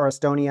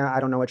Estonia.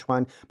 I don't know which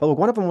one, but like,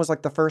 one of them was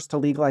like the first to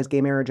legalize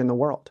gay marriage in the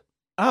world.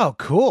 Oh,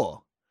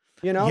 cool.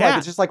 Like Yeah.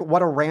 it's just like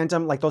what a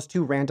random, like those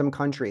two random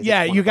countries.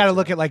 Yeah, It's you wonderful got to to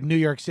look me. at like New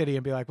York City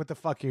and be like, "What the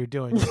fuck are you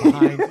doing? You're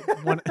behind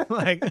one,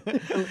 like,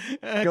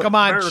 come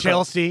on, America.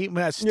 Chelsea,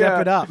 step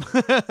Yeah. it up."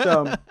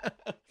 So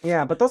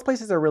yeah, but those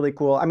places are really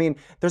cool. I mean,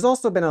 there's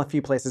also been a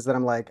few places that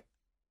I'm like,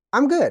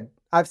 I'm good.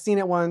 I've seen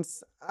it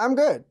once. I'm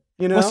good.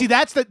 Well, see,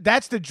 that's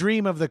the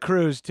dream of the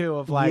cruise too.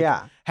 Of like,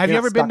 Yeah. have You're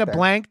you not ever been to stuck there.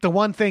 blank? The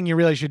one thing you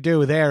really should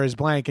do there is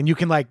blank, and you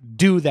can like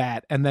do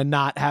that, and then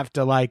not have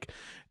to like.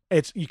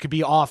 You could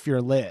be off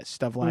your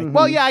list of like,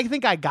 well, Mhm. yeah, I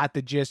think I got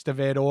the gist of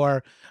it,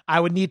 or I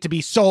would need to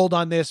be sold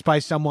on this by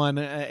someone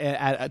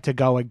to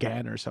go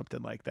again, or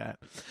something like that.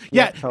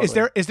 Yeah,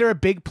 Totally. is there a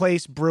big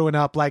place brewing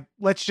up? Like,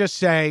 let's just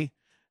say,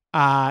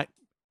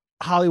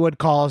 Hollywood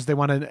calls. They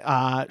want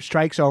to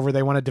strikes over.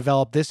 They want to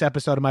develop this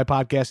episode of my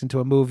podcast into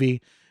a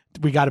movie.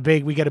 We get a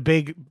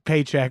big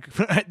paycheck.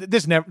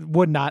 This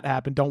would not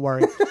happen. Don't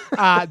worry.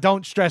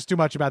 Don't stress too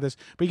much about this.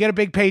 But you get a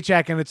big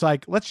paycheck, and it's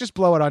like, let's just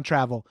blow it on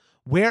travel.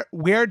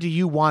 Where do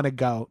you want to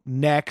go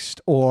next,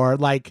 or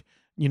like,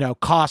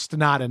 cost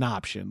not an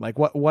option? Like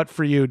what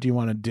for you do you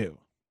want to do?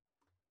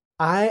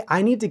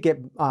 I need to get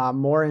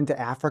more into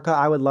Africa.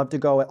 I would love to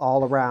go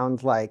all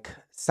around like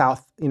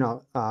South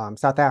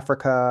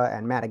Africa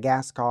and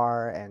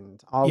Madagascar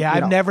and all, Yeah, I've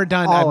all around never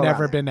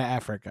there. been to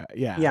Africa.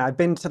 Yeah. Yeah, I've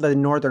been to the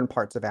northern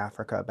parts of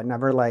Africa, but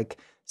never like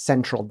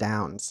central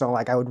down. So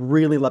like I would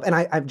really love, and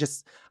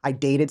I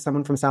dated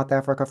someone from South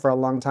Africa for a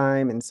long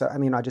time. And so, I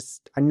mean, I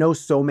know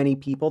so many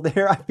people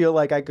there. I feel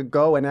like I could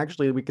go and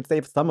actually we could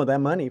save some of that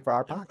money for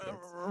our pockets.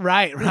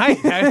 Right.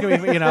 That's gonna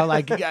be,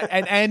 like,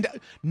 and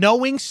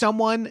knowing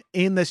someone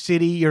in the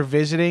city you're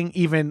visiting,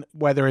 even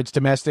whether it's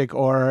domestic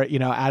or,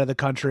 out of the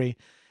country,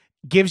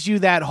 gives you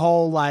that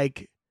whole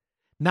like,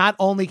 not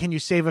only can you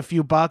save a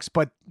few bucks,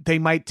 but they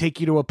might take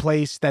you to a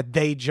place that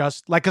they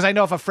just like. Because I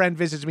know if a friend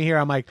visits me here,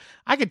 I'm like,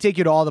 I could take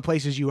you to all the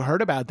places you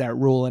heard about that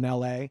rule in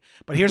LA.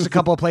 But here's a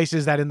couple of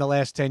places that in the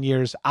last 10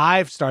 years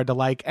I've started to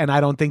like, and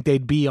I don't think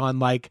they'd be on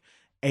like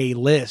a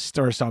list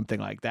or something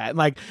like that.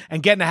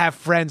 And getting to have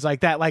friends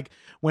like that. Like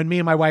when me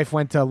and my wife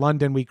went to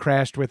London, we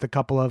crashed with a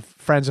couple of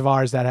friends of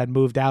ours that had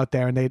moved out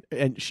there,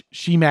 and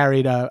she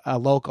married a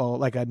local,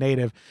 like a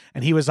native,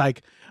 and he was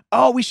like,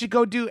 oh, we should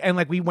go do, and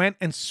like we went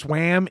and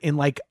swam in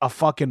like a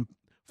fucking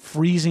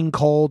freezing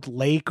cold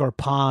lake or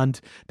pond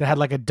that had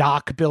like a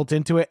dock built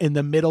into it in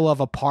the middle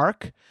of a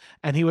park.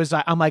 And he was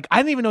like, I'm like, I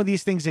didn't even know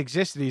these things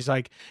existed. He's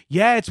like,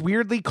 yeah, it's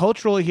weirdly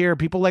cultural here.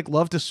 People like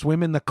love to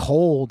swim in the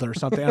cold or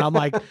something. And I'm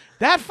like,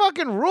 that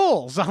fucking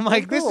rules. I'm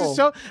like, this is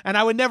so, and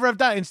I would never have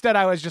done. Instead,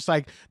 I was just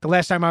like, the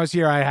last time I was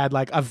here, I had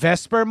like a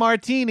Vesper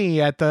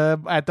martini at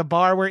the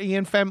bar where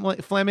Ian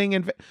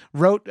Fleming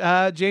wrote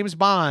James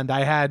Bond.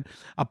 I had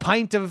a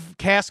pint of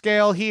cask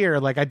ale here.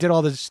 Like I did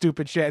all this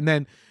stupid shit. And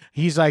then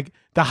he's like,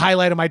 the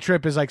highlight of my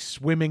trip is like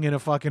swimming in a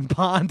fucking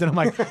pond. And I'm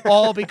like,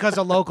 all because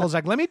a local's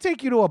like, let me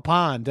take you to a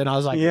pond. And I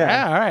was like,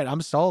 yeah, all right,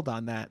 I'm sold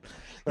on that.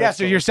 That's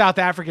so cool. Your South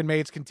African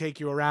mates can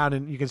take you around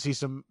and you can see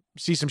some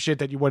shit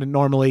that you wouldn't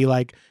normally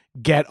like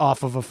get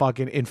off of a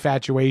fucking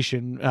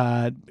infatuation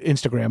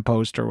Instagram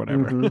post or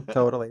whatever. Mm-hmm,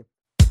 totally.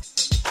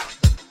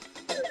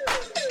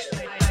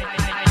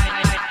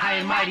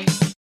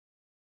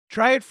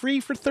 Try it free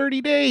for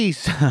 30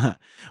 days.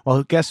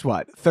 Well, guess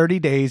what? 30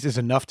 days is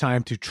enough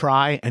time to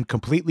try and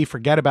completely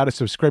forget about a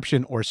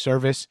subscription or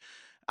service.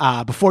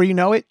 Before you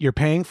know it, you're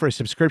paying for a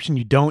subscription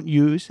you don't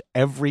use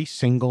every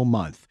single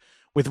month.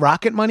 With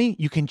Rocket Money,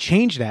 you can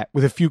change that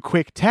with a few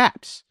quick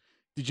taps.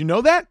 Did you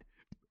know that?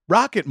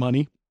 Rocket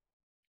Money,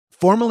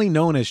 formerly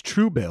known as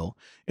Truebill,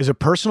 is a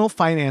personal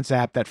finance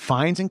app that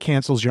finds and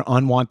cancels your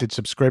unwanted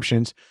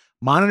subscriptions,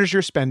 monitors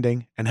your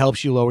spending, and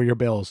helps you lower your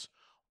bills,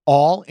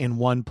 all in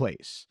one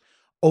place.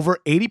 Over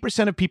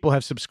 80% of people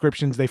have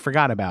subscriptions they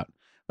forgot about,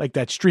 like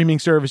that streaming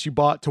service you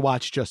bought to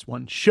watch just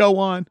one show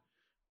on,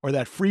 or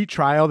that free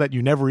trial that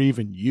you never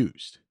even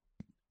used.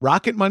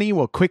 Rocket Money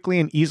will quickly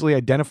and easily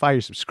identify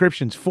your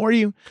subscriptions for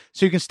you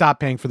so you can stop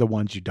paying for the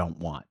ones you don't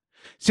want.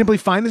 Simply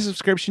find the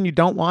subscription you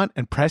don't want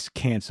and press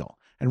cancel,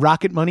 and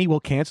Rocket Money will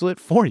cancel it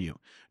for you.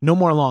 No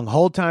more long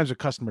hold times or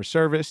customer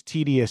service,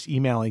 tedious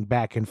emailing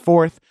back and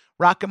forth.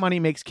 Rocket Money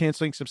makes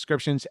canceling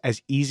subscriptions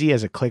as easy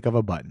as a click of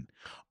a button.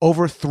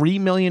 Over 3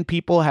 million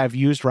people have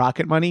used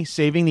Rocket Money,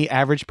 saving the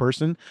average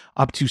person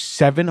up to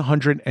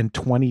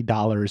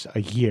 $720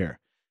 a year.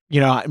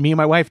 You know, me and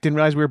my wife didn't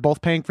realize we were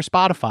both paying for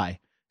Spotify.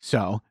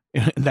 So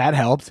that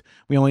helped.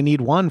 We only need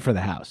one for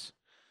the house.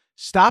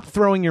 Stop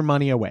throwing your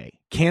money away.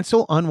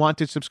 Cancel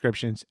unwanted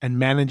subscriptions and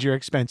manage your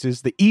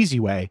expenses the easy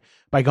way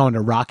by going to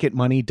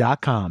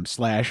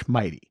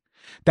rocketmoney.com/mighty.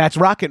 That's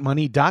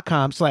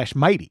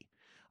rocketmoney.com/mighty.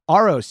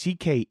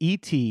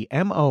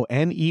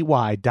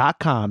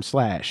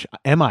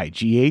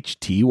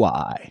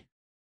 ROCKETMONEY.com/MIGHTY.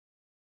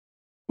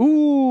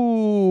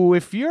 Ooh,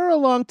 if you're a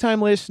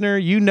longtime listener,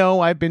 you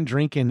know I've been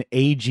drinking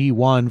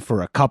AG1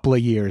 for a couple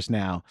of years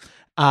now.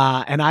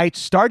 And I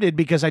started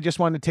because I just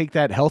wanted to take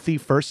that healthy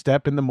first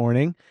step in the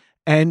morning.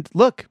 And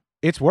look,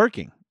 it's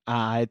working.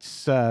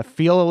 It's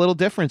feel a little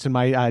difference in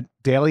my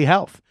daily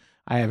health.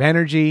 I have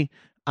energy.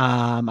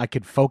 I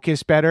could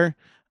focus better.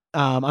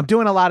 I'm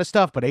doing a lot of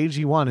stuff, but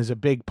AG1 is a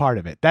big part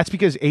of it. That's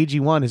because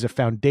AG1 is a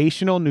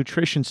foundational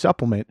nutrition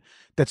supplement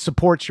that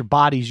supports your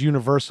body's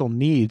universal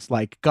needs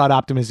like gut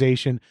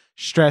optimization,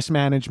 stress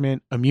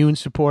management, immune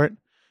support.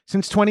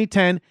 Since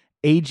 2010,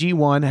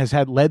 AG1 has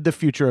led the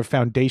future of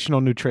foundational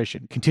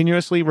nutrition,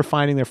 continuously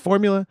refining their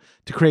formula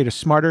to create a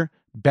smarter,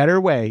 better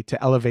way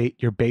to elevate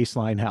your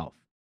baseline health.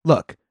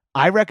 Look,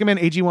 I recommend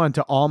AG1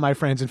 to all my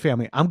friends and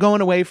family. I'm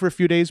going away for a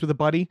few days with a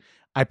buddy.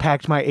 I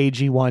packed my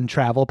AG1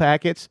 travel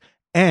packets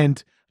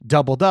and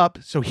doubled up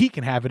so he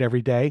can have it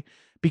every day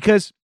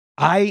because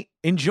I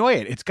enjoy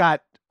it. It's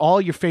got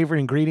all your favorite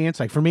ingredients.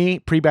 Like for me,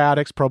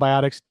 prebiotics,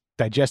 probiotics,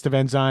 digestive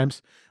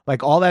enzymes,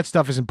 like all that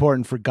stuff is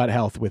important for gut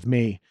health with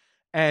me.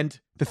 And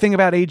the thing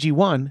about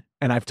AG1,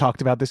 and I've talked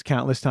about this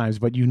countless times,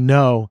 but you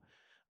know,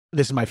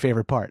 this is my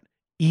favorite part.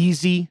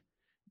 Easy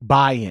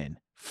buy-in.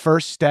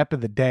 First step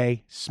of the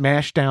day,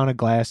 smash down a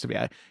glass of,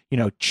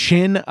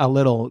 chin a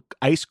little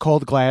ice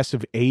cold glass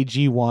of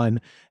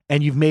AG1,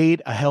 and you've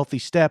made a healthy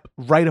step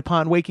right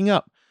upon waking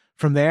up.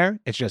 From there,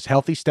 it's just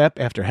healthy step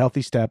after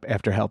healthy step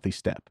after healthy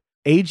step.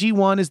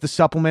 AG1 is the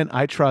supplement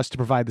I trust to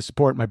provide the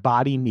support my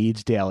body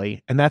needs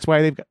daily, and that's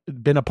why they've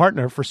been a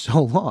partner for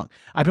so long.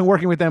 I've been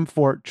working with them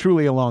for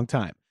truly a long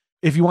time.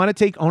 If you want to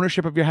take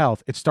ownership of your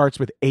health, it starts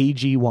with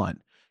AG1.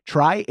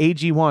 Try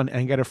AG1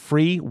 and get a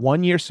free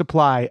 1-year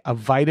supply of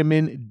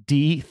vitamin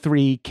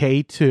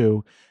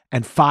D3K2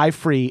 and 5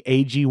 free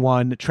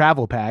AG1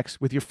 travel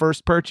packs with your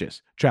first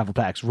purchase. Travel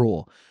packs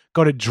rule.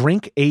 Go to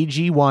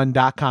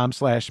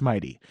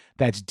drinkag1.com/mighty.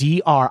 That's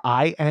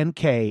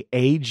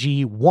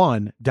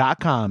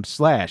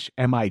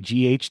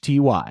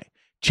drinkag1.com/MIGHTY.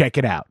 Check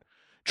it out.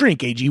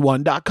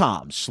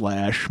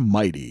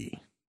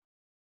 drinkag1.com/mighty.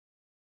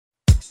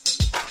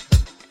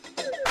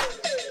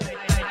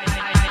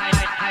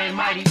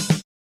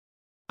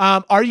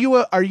 Are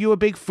you a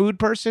big food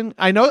person?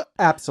 I know.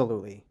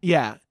 Absolutely.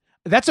 Yeah.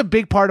 That's a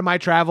big part of my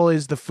travel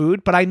is the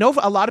food, but I know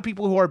a lot of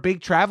people who are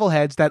big travel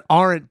heads that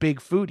aren't big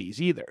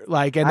foodies either.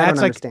 Like, and I that's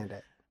don't understand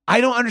it.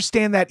 I don't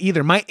understand that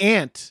either. My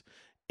aunt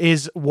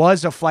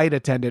was a flight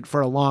attendant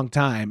for a long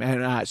time,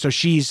 and so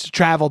she's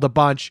traveled a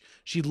bunch.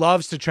 She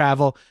loves to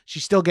travel. She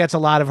still gets a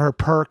lot of her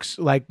perks,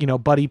 like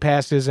buddy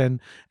passes and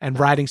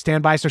riding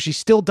standby. So she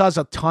still does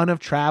a ton of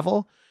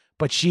travel.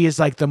 but she is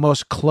like the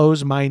most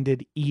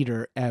close-minded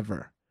eater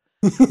ever.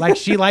 Like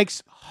she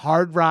likes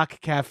Hard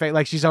Rock Cafe.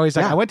 Like she's always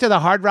like, I went to the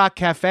Hard Rock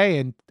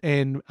Cafe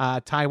in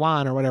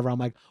Taiwan or whatever. I'm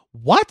like,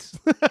 what?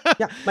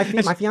 Yeah, my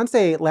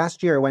fiance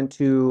last year went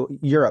to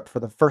Europe for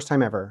the first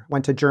time ever.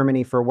 Went to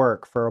Germany for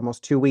work for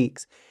almost 2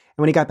 weeks.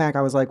 And when he got back,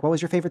 I was like, what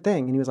was your favorite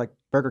thing? And he was like,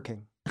 Burger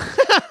King.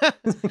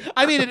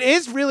 I mean, it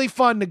is really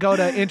fun to go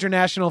to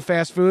international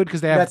fast food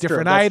because they have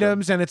different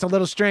items and it's a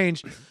little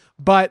strange.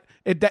 But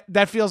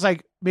that feels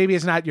like maybe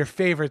it's not your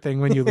favorite thing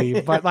when you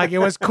leave. But like it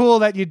was cool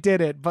that you did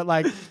it. But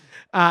like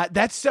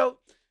that's so,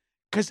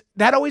 because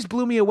that always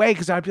blew me away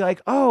because I'd be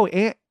like, oh,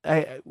 Aunt,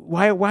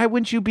 why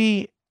wouldn't you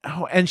be?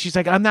 Oh, and she's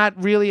like, I'm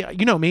not really,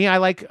 you know me, I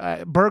like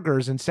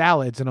burgers and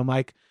salads. And I'm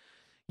like,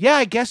 yeah,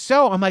 I guess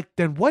so. I'm like,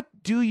 then what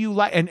do you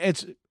like? And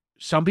it's,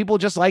 some people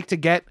just like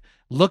to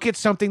look at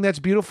something that's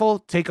beautiful,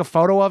 take a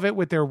photo of it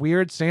with their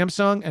weird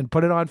Samsung and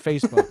put it on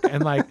Facebook.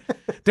 And like,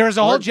 there's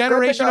a whole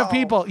generation of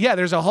people. Yeah,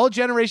 there's a whole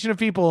generation of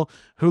people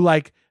who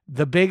like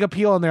the big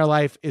appeal in their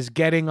life is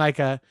getting like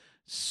a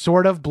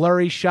sort of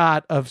blurry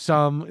shot of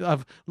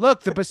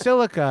look, the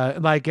basilica,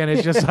 like, and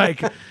it's just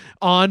like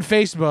on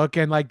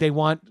Facebook, and like they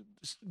want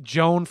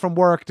Joan from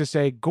work to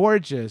say,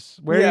 gorgeous,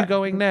 where are you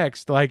going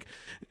next? Like,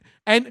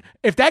 and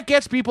if that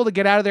gets people to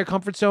get out of their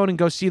comfort zone and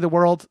go see the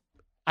world,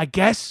 I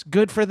guess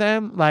good for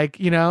them. Like,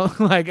 you know,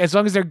 like as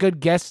long as they're good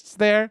guests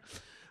there.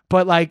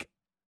 But like,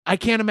 I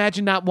can't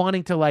imagine not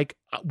wanting to, like,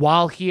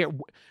 while here,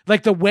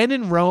 like the when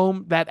in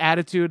Rome, that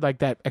attitude, like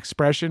that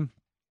expression,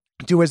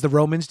 do as the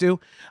Romans do.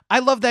 I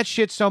love that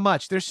shit so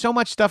much. There's so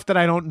much stuff that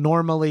I don't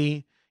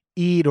normally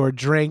eat or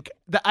drink.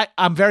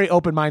 I'm very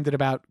open-minded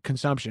about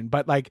consumption,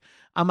 but like,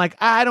 I'm like,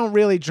 I don't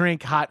really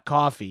drink hot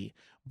coffee.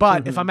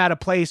 But if I'm at a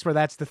place where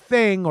that's the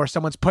thing, or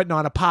someone's putting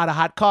on a pot of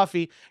hot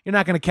coffee, you're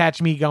not going to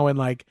catch me going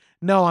like,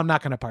 no, I'm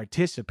not going to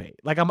participate.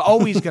 Like I'm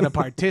always going to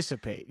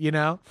participate, you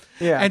know?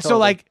 Yeah. And totally. so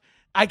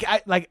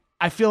like,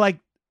 I feel like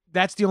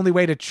that's the only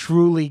way to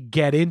truly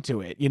get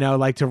into it, you know,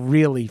 like to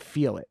really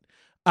feel it.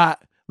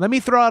 Let me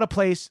throw out a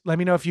place. Let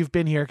me know if you've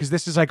been here, because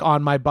this is like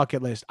on my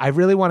bucket list. I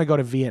really want to go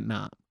to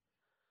Vietnam.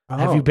 Oh,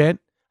 have you been?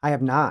 I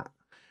have not.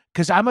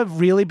 Because I'm a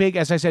really big,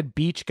 as I said,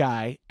 beach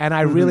guy, and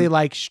I really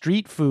like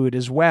street food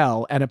as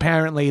well. And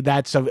apparently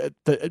that's the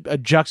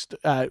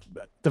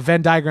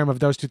Venn diagram of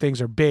those two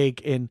things are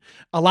big in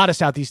a lot of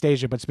Southeast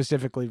Asia, but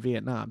specifically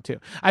Vietnam too.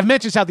 I've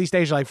mentioned Southeast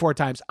Asia like 4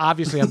 times.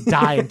 Obviously, I'm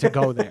dying to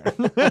go there.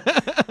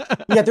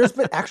 Yeah, there's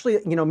been actually,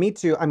 you know, me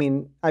too. I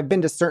mean, I've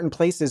been to certain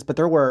places, but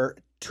there were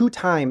 2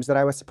 times that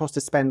I was supposed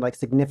to spend like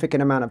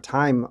significant amount of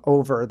time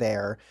over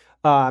there.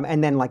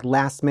 And then like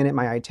last minute,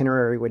 my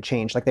itinerary would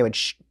change. Like they would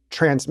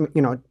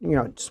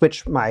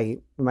switch my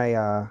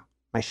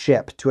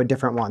ship to a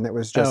different one that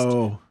was just,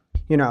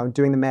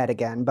 doing the med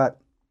again. But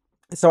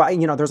so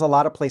there's a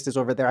lot of places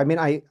over there. I mean,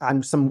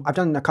 I've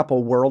done a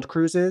couple world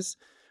cruises,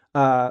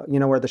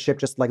 where the ship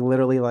just like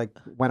literally like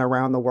went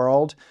around the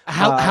world.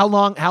 How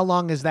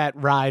long is that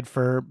ride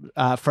for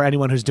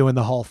anyone who's doing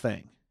the whole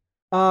thing?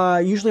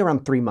 Usually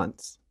around 3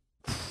 months.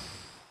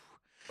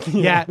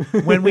 Yeah,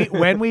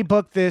 when we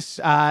booked this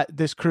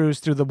cruise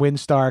through the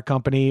Windstar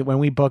company, when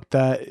we booked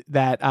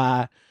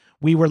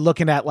we were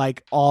looking at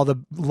like all the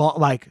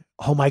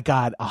oh my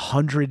God,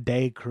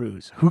 100-day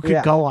cruise. Who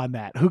could go on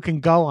that? Who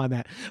can go on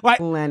that? Well,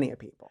 plenty of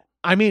people.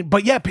 I mean,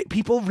 but yeah,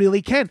 people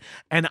really can.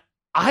 And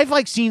I've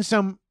like seen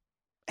some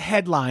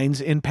headlines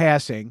in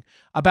passing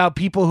about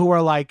people who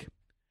are like,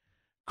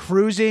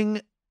 cruising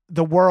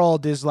the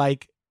world is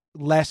like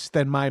less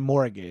than my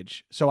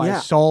mortgage, so I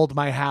sold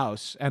my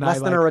house, and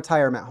less than a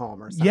retirement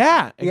home or something.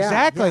 Yeah,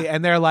 exactly.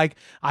 And they're like,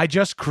 I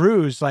just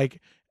cruise like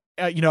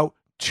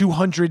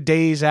 200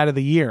 days out of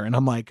the year, and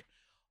I'm like,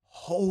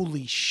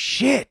 holy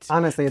shit.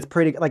 Honestly, it's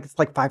pretty, like, it's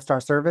like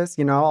 5-star service,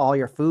 all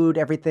your food,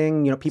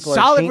 everything, people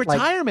solid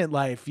retirement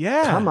life.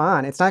 Yeah, come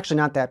on, it's actually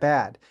not that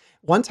bad.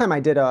 One time I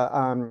did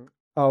a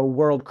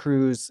world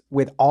cruise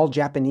with all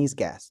Japanese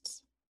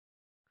guests.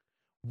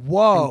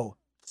 Whoa.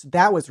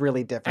 That was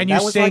really different.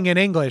 And you sing in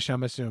English,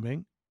 I'm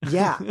assuming.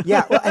 Yeah.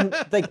 Well,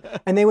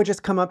 and they would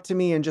just come up to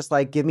me and just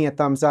like give me a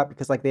thumbs up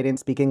because like they didn't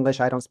speak English,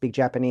 I don't speak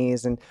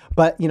Japanese,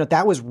 but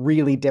that was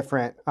really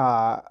different.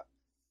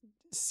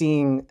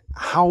 Seeing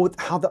how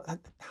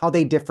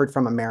they differed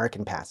from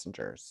American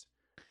passengers.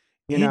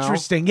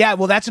 Interesting. Yeah.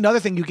 Well, that's another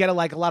thing. You get a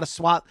lot of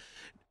SWAT.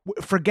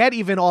 Forget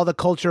even all the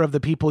culture of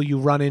the people you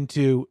run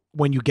into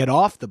when you get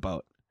off the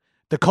boat.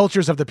 The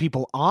cultures of the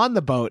people on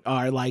the boat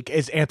are like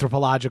is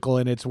anthropological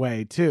in its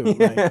way too.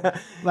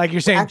 Like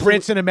you're saying, actually,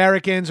 Brits and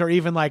Americans, or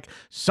even like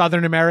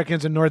Southern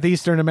Americans and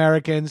Northeastern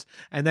Americans,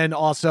 and then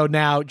also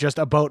now just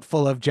a boat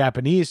full of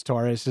Japanese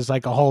tourists is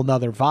like a whole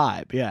nother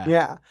vibe. Yeah.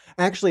 Yeah.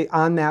 Actually,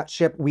 on that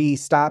ship, we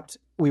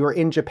were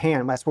in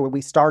Japan. That's where we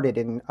started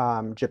in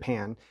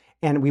Japan,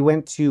 and we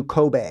went to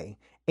Kobe.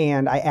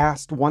 And I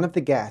asked one of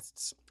the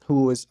guests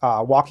who was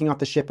walking off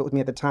the ship with me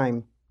at the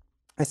time.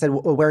 I said,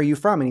 well, "Where are you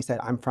from?" And he said,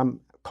 "I'm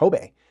from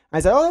Kobe." I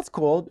said, "Oh, that's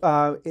cool.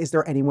 Is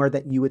there anywhere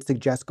that you would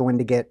suggest going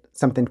to get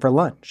something for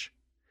lunch?"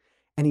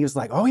 And he was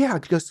like, "Oh yeah,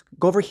 just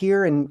go over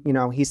here." And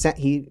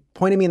he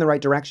pointed me in the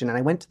right direction. And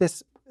I went to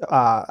this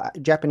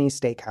Japanese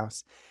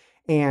steakhouse.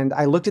 And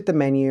I looked at the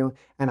menu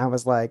and I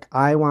was like,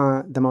 I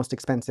want the most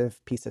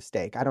expensive piece of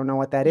steak. I don't know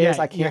what that is.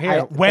 I you're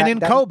can't. here. When in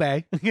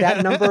Kobe.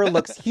 That number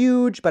looks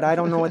huge, but I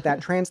don't know what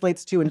that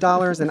translates to in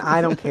dollars, and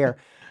I don't care.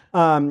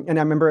 And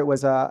I remember it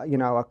was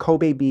a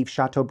Kobe beef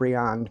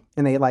Chateaubriand,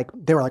 and they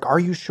were like, "Are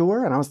you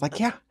sure?" And I was like,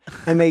 "Yeah."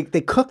 And they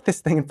cooked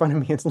this thing in front of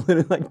me. It's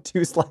literally like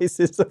 2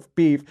 slices of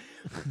beef.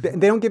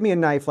 They don't give me a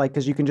knife, like,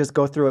 because you can just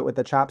go through it with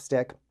a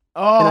chopstick.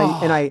 Oh,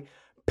 And I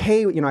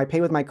pay, I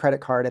pay with my credit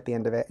card at the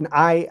end of it. And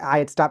I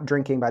had stopped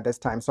drinking by this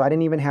time, so I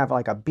didn't even have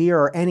like a beer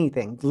or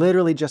anything.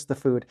 Literally just the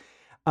food.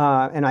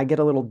 And I get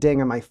a little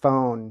ding on my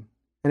phone.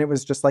 And it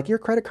was just like, your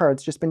credit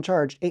card's just been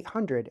charged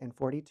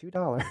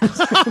 $842.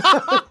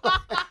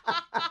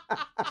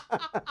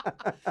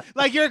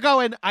 like you're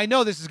going, I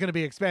know this is going to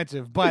be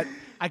expensive, but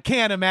I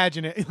can't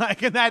imagine it. Like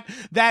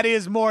that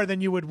is more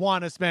than you would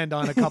want to spend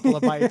on a couple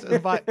of bites.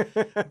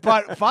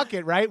 But fuck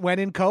it, right? When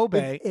in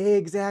Kobe.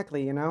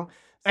 Exactly,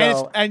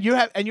 So, And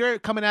you're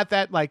coming at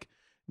that, like,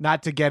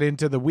 not to get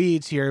into the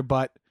weeds here,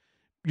 but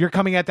you're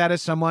coming at that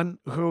as someone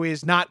who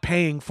is not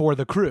paying for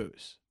the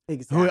cruise.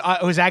 Exactly.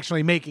 Who's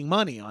actually making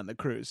money on the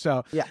cruise.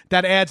 So yeah.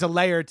 that adds a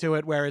layer to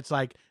it where it's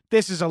like,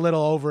 this is a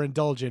little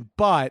overindulgent,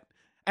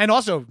 and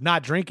also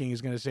not drinking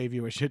is going to save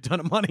you a shit ton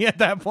of money at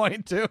that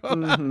point too.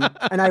 Mm-hmm.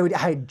 And I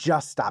had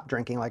just stopped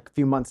drinking like a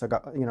few months ago,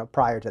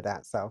 prior to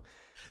that. So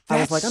I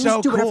was like, I'm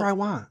just do whatever I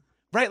want.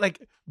 Right.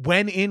 Like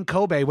when in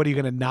Kobe, what are you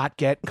going to not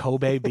get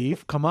Kobe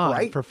beef? Come on,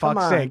 right? For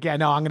fuck's sake. Yeah,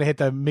 no, I'm going to hit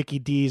the Mickey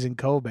D's in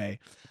Kobe.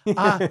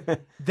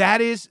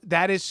 That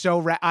is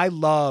so I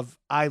love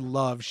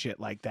shit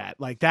like that.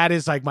 Like that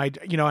is like my,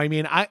 I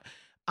mean,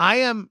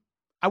 I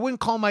wouldn't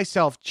call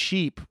myself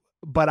cheap,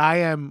 but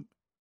I'm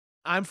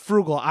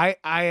frugal.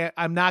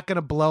 I'm not going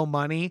to blow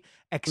money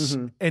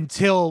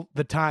until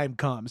the time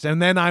comes.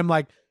 And then I'm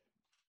like,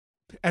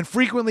 and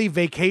frequently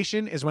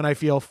vacation is when I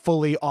feel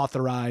fully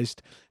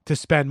authorized to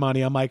spend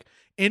money. I'm like,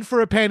 in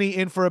for a penny,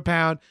 in for a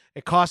pound.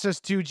 It costs us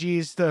 2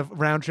 G's the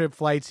round trip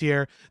flights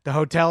here. The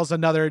hotel's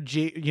another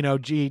G,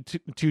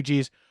 2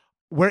 G's.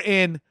 We're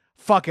in.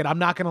 Fuck it. I'm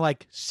not going to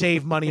like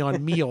save money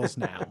on meals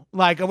now.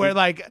 Like we're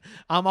like,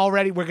 I'm not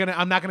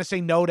going to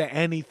say no to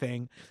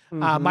anything.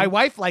 My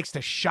wife likes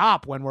to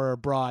shop when we're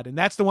abroad. And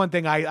that's the one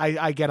thing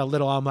I get a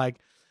little, I'm like,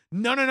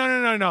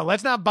 no.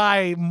 Let's not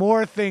buy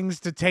more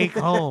things to take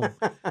home.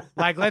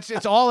 Like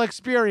it's all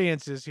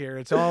experiences here.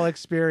 It's all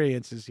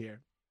experiences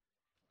here.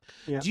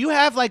 Yeah. Do you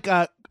have like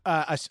a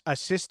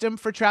system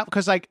for travel?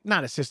 Because like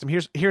not a system.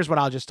 Here's what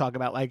I'll just talk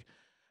about. Like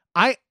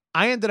I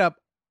ended up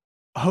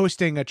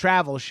hosting a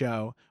travel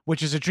show,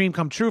 which is a dream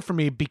come true for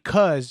me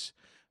because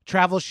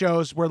travel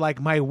shows were like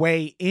my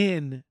way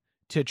in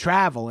to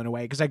travel in a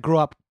way. Because I grew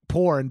up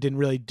poor and didn't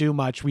really do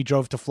much. We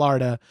drove to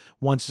Florida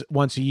once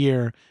a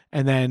year,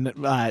 and then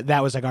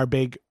that was like our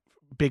big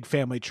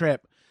family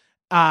trip.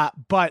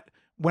 But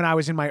when I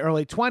was in my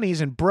early 20s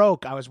and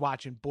broke, I was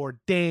watching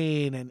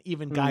Bourdain and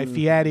even Guy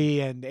Fieri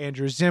and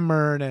Andrew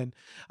Zimmern and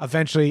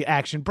eventually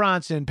Action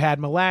Bronson,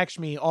 Padma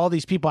Lakshmi, all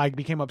these people. I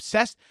became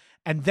obsessed.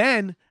 And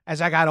then as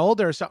I got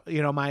older, so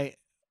my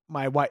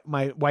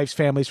wife's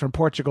family's from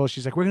Portugal.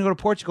 She's like, we're gonna go to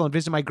Portugal and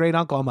visit my great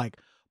uncle. I'm like,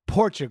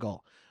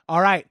 Portugal. All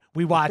right,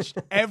 we watched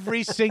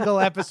every single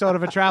episode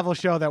of a travel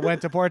show that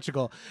went to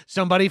Portugal.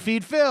 Somebody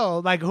Feed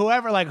Phil, like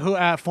whoever,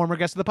 former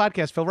guest of the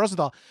podcast, Phil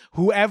Rosenthal,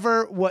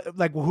 whoever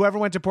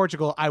went to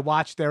Portugal, I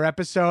watched their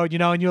episode,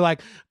 and you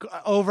like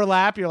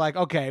overlap. You're like,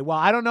 okay, well,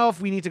 I don't know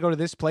if we need to go to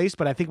this place,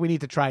 but I think we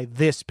need to try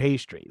this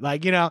pastry,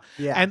 Yeah.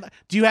 And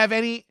do you have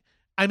any?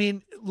 I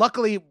mean,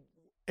 luckily,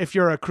 if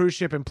you're a cruise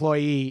ship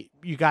employee,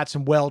 you got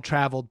some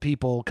well-traveled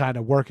people kind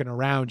of working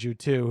around you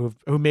too,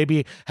 who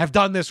maybe have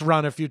done this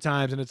run a few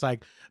times. And it's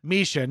like,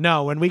 Misha,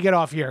 no, when we get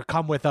off here,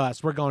 come with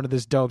us. We're going to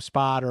this dope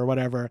spot or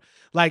whatever.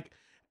 Like,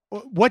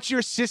 what's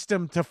your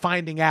system to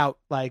finding out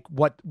like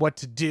what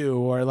to do?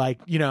 Or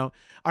like,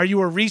 are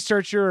you a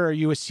researcher or are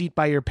you a seat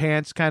by your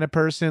pants kind of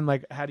person?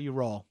 Like, how do you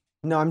roll?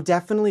 No, I'm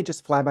definitely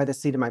just fly by the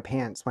seat of my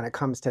pants when it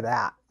comes to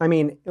that. I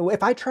mean,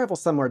 if I travel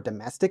somewhere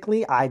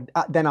domestically,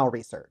 then I'll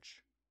research.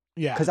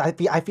 Yeah, because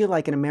I feel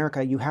like in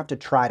America you have to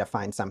try to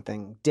find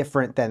something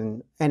different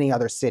than any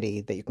other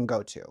city that you can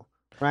go to,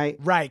 right?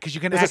 Right, because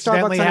you can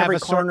accidentally have a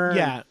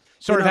corner,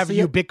 sort of have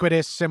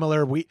ubiquitous,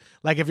 similar.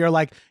 Like if you're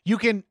like you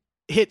can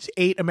hit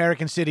 8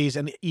 American cities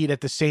and eat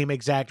at the same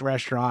exact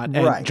restaurant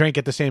and drink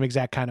at the same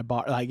exact kind of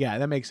bar. Like, yeah,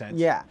 that makes sense.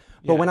 Yeah,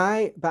 but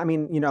I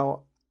mean,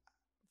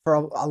 for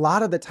a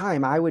lot of the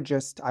time, I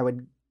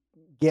would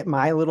get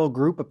my little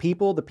group of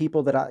people, the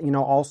people that I,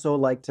 also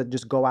like to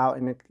just go out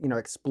and,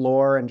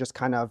 explore and just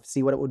kind of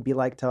see what it would be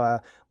like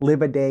to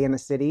live a day in the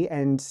city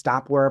and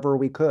stop wherever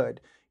we could,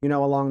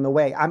 along the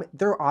way.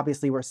 There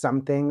obviously were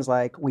some things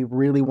like we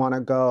really want to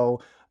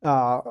go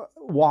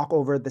walk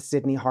over the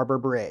Sydney Harbor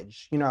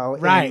Bridge,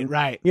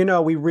 Right.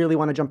 We really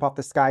want to jump off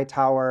the Sky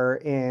Tower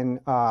in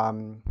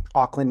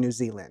Auckland, New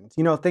Zealand,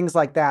 things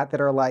like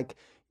that are like,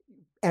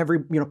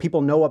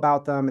 people know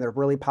about them and they're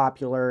really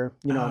popular,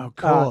 Oh,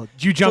 cool.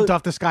 You jumped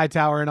off the Sky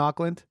Tower in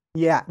Auckland?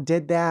 Yeah,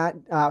 did that.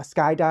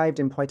 Skydived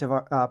in Puerto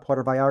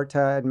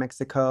Vallarta in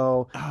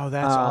Mexico. Oh,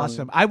 that's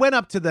awesome. Um, I went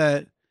up to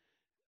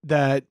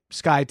the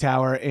Sky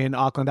Tower in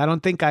Auckland. I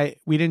don't think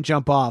we didn't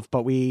jump off,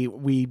 but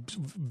we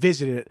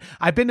visited it.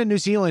 I've been to New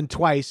Zealand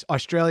twice,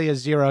 Australia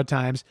 0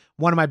 times.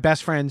 One of my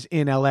best friends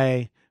in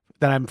LA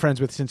that I'm friends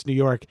with since New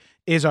York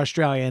is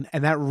Australian,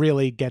 and that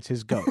really gets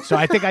his goat. So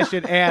I think I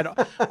should add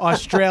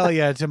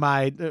Australia to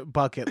my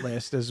bucket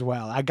list as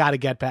well. I got to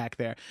get back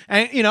there.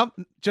 And,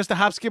 just a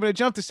hop, skip, and a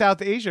jump to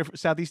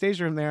Southeast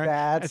Asia from there.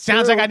 that's It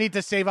sounds like true. I need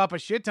to save up a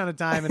shit ton of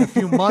time and a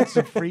few months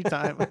of free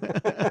time.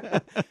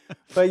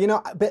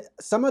 But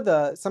some of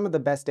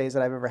the best days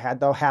that I've ever had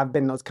though have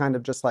been those kind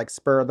of just like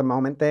spur of the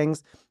moment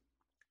things.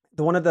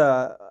 The one of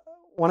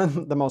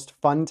the most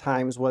fun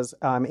times was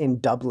in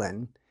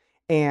Dublin,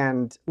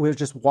 and we were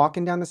just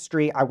walking down the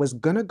street. I was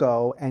gonna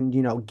go and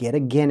get a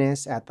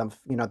Guinness at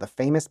the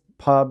famous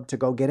pub to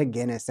go get a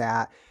Guinness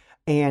at,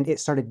 and it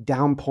started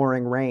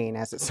downpouring rain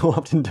as it so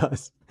often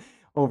does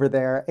over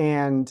there.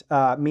 And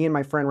me and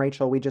my friend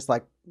Rachel, we just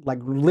like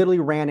literally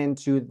ran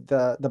into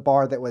the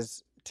bar that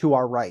was to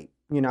our right.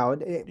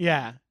 It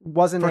Yeah.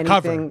 wasn't For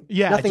cover. anything,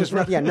 Yeah. nothing,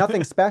 Just yeah,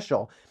 nothing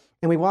special.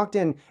 And we walked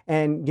in,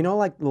 and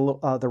like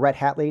the Red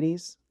Hat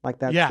Ladies, like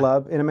that Yeah.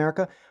 club in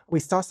America. We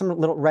saw some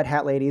little Red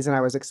Hat Ladies, and I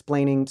was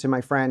explaining to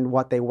my friend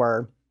what they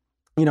were.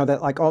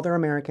 That like, oh, they're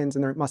Americans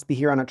and they must be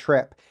here on a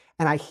trip.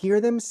 And I hear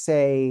them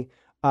say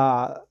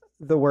the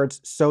words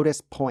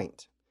 "Sodus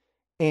Point,"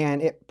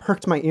 and it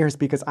perked my ears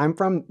because I'm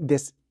from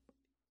this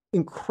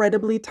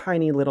incredibly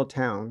tiny little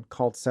town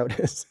called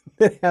Sodus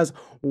that has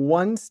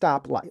one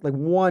stoplight, like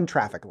one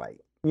traffic light.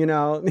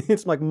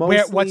 It's like What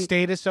mostly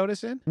state is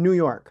Sodas in? New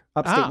York,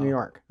 upstate New Oh.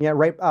 York. Yeah,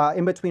 right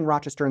in between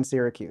Rochester and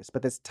Syracuse.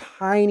 But this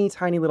tiny,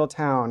 tiny little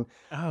town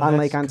Oh, on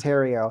Lake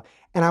Ontario.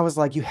 And I was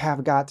like, you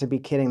have got to be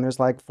kidding. There's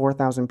like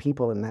 4,000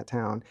 people in that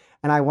town.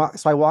 And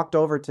so I walked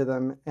over to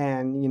them,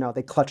 and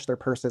they clutched their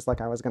purses like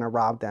I was going to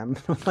rob them.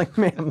 I was like,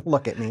 man,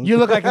 look at me. You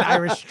look like an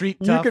Irish street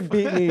You tough. could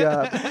beat me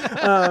up.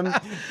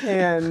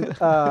 And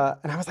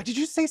I was like, did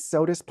you say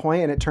Sodus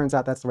Point? And it turns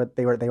out that's what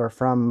they were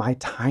from, my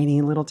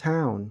tiny little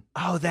town.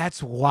 Oh,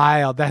 that's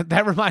wild.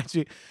 That reminds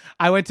me.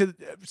 I went to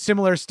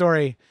similar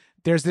story.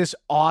 There's this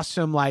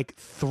awesome like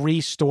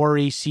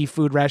 3-story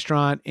seafood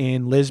restaurant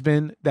in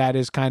Lisbon that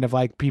is kind of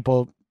like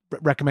people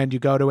recommend you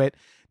go to it.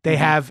 They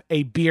have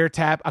a beer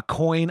tap, a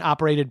coin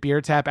operated beer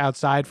tap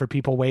outside for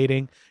people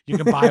waiting. You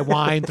can buy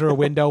wine through a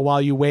window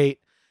while you wait.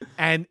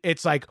 And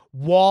it's like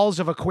walls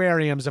of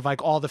aquariums of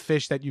like all the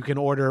fish that you can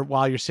order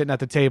while you're sitting at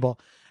the table.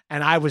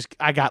 And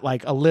I got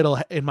like a little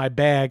in my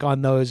bag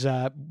on those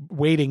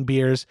waiting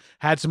beers,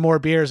 had some more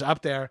beers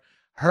up there,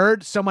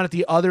 heard someone at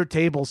the other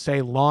table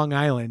say Long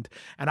Island.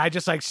 And I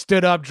just like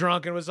stood up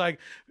drunk and was like,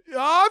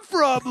 I'm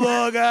from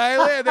Long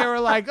Island. They were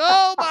like,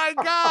 oh my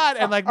God.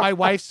 And like my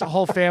wife's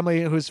whole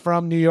family who's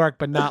from New York,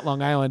 but not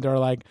Long Island, are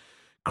like,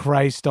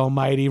 Christ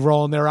almighty,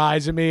 rolling their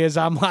eyes at me as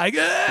I'm like,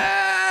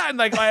 ah! And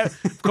like,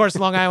 of course,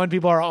 Long Island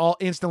people are all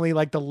instantly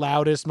like the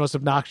loudest, most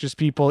obnoxious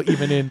people,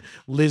 even in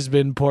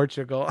Lisbon,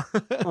 Portugal.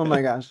 Oh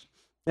my gosh.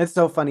 It's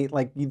so funny.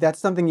 Like that's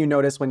something you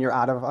notice when you're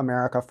out of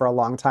America for a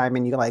long time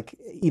and you like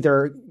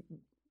either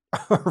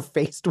are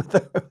faced with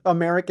the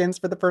Americans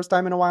for the first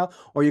time in a while,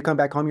 or you come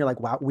back home, you're like,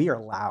 wow, we are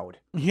loud.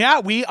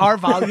 Yeah, our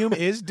volume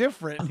is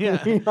different.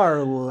 Yeah. We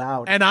are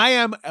loud. And I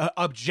am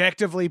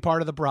objectively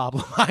part of the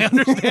problem. I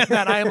understand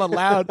that. I am a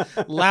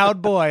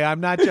loud boy. I'm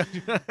not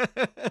judging.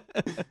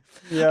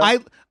 Yeah.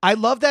 I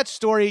love that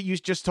story you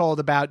just told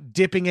about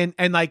dipping in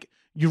and like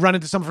you run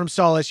into someone from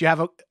Solace, you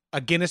have a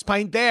Guinness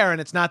pint there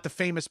and it's not the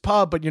famous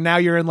pub, but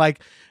you're in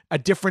like a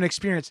different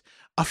experience.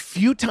 A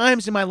few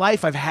times in my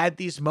life, I've had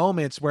these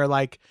moments where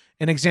like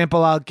an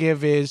example I'll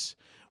give is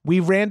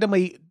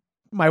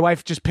my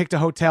wife just picked a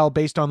hotel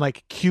based on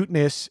like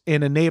cuteness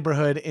in a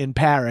neighborhood in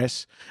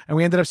Paris. And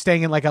we ended up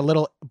staying in like a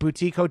little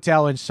boutique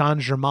hotel in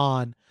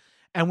Saint-Germain.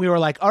 And we were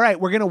like, all right,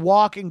 we're going to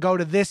walk and go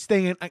to this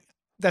thing. And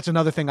that's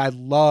another thing I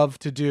love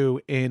to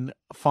do in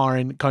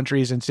foreign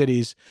countries and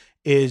cities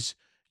is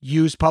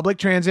use public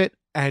transit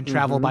and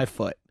travel by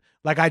foot.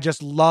 Like I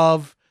just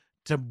love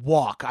to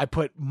walk. I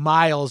put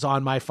miles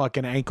on my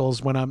fucking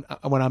ankles when I'm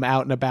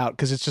out and about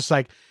because it's just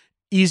like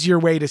easier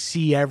way to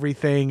see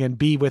everything and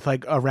be with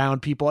like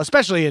around people,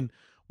 especially in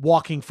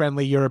walking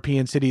friendly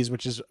European cities,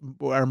 which is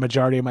where a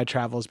majority of my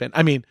travel has been.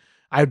 I mean,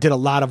 I did a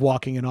lot of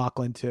walking in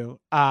Auckland too.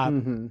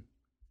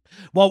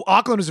 Well,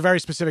 Auckland was a very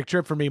specific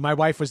trip for me. My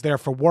wife was there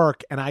for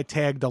work and I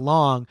tagged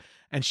along,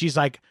 and she has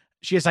like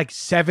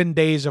 7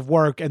 days of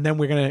work and then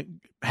we're going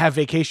to have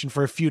vacation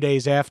for a few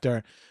days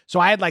after. So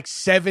I had like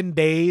 7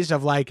 days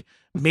of like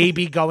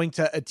maybe going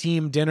to a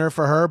team dinner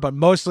for her, but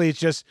mostly it's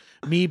just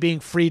me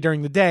being free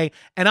during the day.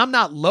 And I'm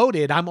not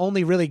loaded. I'm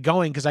only really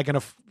going because I can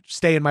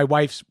stay in my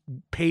wife's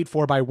paid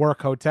for by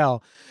work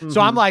hotel. So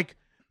I'm like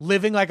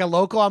living like a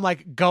local. I'm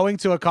like going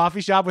to a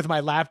coffee shop with my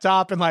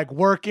laptop and like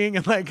working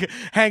and like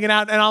hanging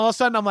out. And all of a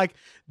sudden I'm like,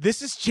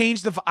 this has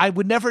changed I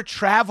would never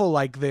travel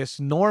like this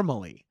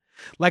normally.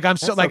 Like I'm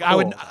so like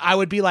cool. I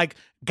would be like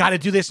got to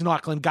do this in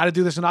Auckland, got to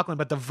do this in Auckland.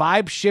 But the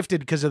vibe shifted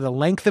because of the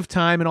length of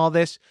time and all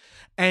this.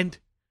 And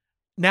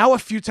now a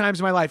few times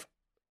in my life,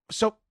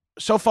 so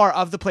far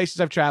of the places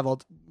I've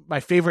traveled, my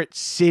favorite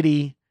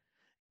city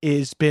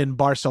has been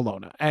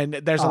Barcelona. And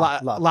there's a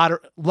lot of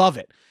love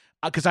it.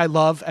 Because I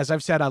love, as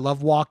I've said, I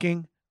love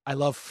walking. I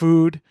love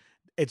food.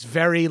 It's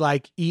very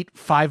like eat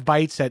 5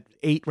 bites at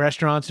 8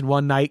 restaurants in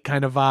one night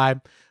kind of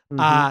vibe.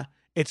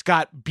 It's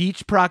got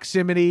beach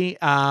proximity.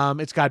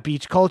 It's got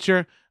beach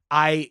culture.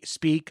 I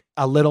speak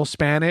a little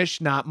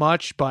Spanish, not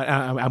much, but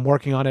I'm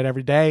working on it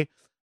every day.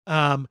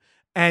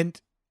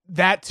 And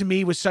that to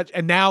me was such,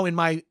 and now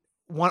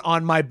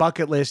on my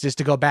bucket list is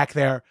to go back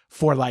there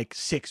for like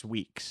 6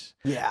 weeks.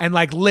 Yeah. And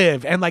like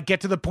live and like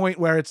get to the point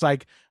where it's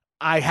like,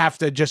 I have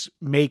to just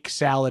make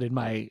salad in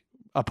my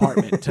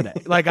apartment today.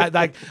 Like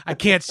I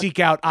can't seek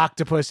out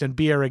octopus and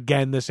beer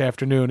again this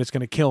afternoon. It's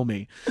going to kill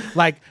me.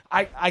 Like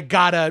I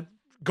gotta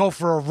go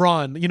for a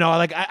run,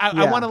 like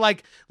I want to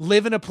like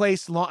live in a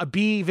place,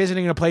 be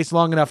visiting a place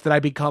long enough that I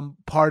become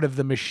part of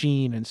the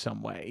machine in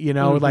some way,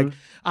 like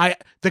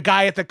the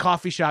guy at the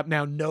coffee shop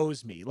now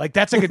knows me. Like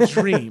that's like a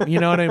dream,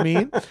 you know what I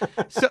mean?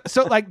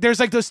 So like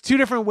there's like those 2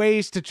 different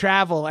ways to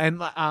travel,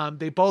 and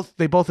they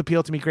both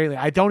appeal to me greatly.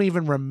 I don't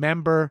even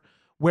remember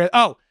where,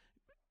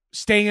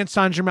 staying in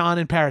Saint-Germain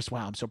in Paris.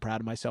 Wow, I'm so proud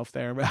of myself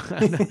there.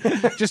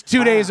 Just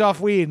 2 days off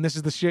weed, and this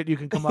is the shit you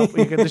can come up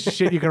with. This is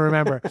shit you can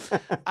remember.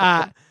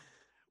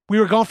 We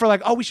were going for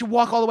like, we should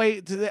walk all the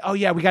way to we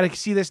got to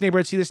see this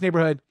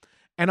neighborhood.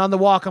 And on the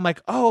walk, I'm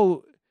like,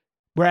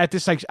 we're at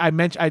this, like I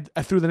mentioned,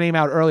 I threw the name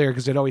out earlier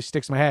because it always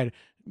sticks in my head.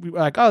 We were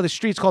like, the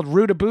street's called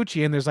Rue de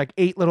Bucci, and there's like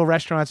 8 little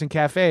restaurants and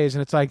cafes.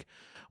 And it's like,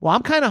 well,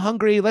 I'm kind of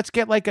hungry. Let's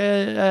get like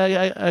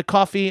a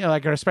coffee,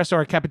 like an espresso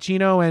or a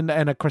cappuccino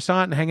and a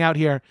croissant and hang out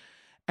here.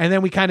 And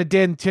then we kind of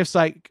did, and Tiff's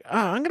like,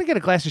 I'm going to get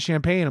a glass of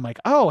champagne. I'm like,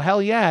 oh,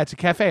 hell yeah, it's a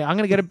cafe. I'm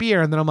going to get a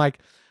beer. And then I'm like,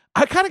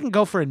 I kind of can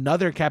go for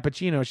another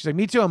cappuccino. She's like,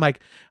 me too. I'm like,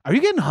 are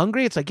you getting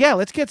hungry? It's like, yeah,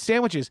 let's get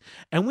sandwiches.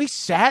 And we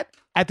sat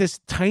at this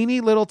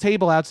tiny little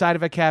table outside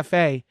of a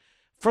cafe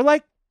for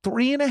like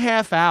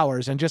 3.5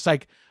 hours and just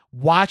like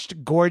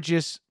watched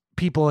gorgeous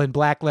people in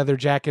black leather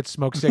jackets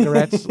smoke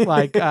cigarettes,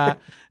 like,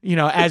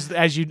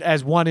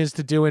 as one is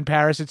to do in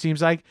Paris, it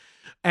seems like.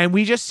 And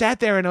we just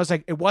sat there, and I was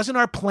like, it wasn't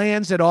our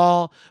plans at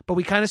all, but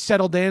we kind of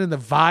settled in and the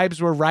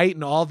vibes were right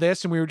and all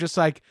this. And we were just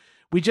like,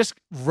 we just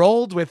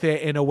rolled with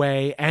it in a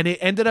way, and it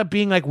ended up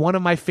being like one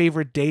of my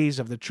favorite days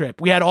of the trip.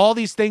 We had all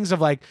these things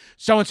of like,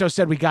 so-and-so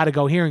said, we got to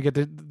go here and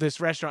get this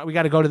restaurant. We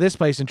got to go to this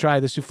place and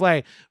try the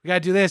souffle. We got to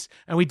do this.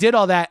 And we did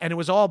all that, and it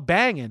was all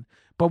banging.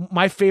 But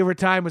my favorite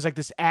time was like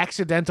this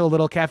accidental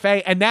little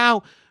cafe. And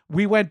now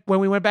when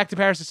we went back to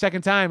Paris the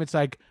second time, it's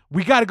like,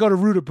 we got to go to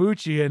Rue de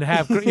Bucci and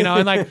have,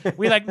 and like,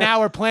 we like now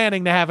we're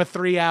planning to have a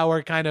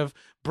 3-hour kind of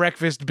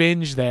breakfast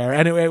binge there.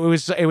 And it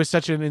was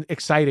such an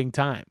exciting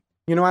time.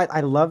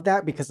 I love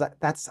that because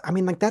that's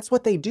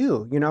what they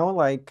do,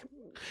 like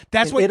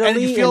that's what, Italy,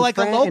 and you feel like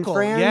a local. In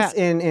France,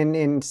 yeah.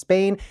 in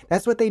Spain,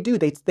 that's what they do.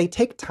 They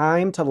take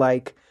time to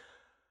like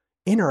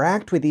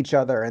interact with each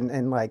other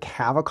and like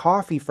have a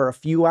coffee for a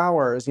few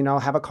hours,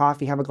 have a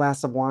coffee, have a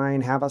glass of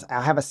wine, have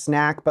a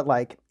snack, but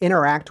like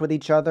interact with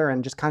each other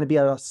and just kind of be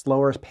at a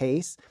slower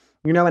pace,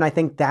 and I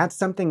think that's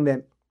something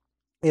that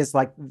is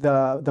like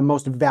the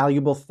most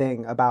valuable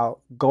thing about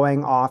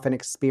going off and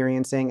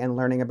experiencing and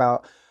learning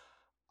about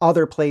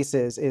other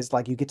places is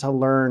like you get to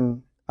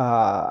learn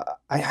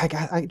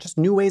I just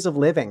new ways of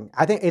living.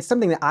 I think it's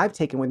something that I've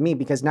taken with me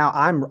because now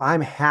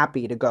I'm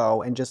happy to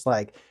go and just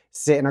like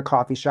sit in a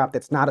coffee shop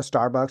that's not a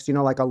Starbucks,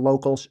 like a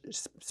local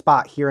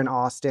spot here in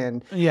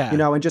Austin,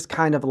 and just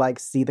kind of like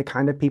see the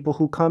kind of people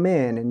who come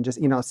in and just,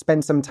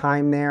 spend some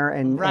time there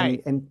and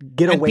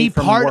get away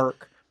from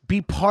work.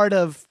 Be part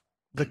of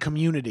the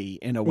community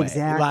in a way.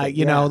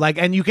 Exactly. Like,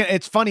 and you can,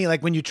 it's funny,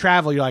 like when you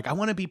travel, you're like, I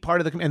want to be part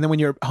of the community. And then when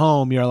you're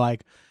home, you're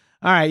like,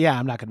 all right, yeah,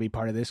 I'm not going to be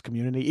part of this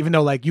community, even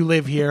though like you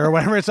live here or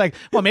whatever. It's like,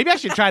 well, maybe I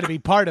should try to be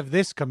part of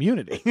this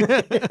community.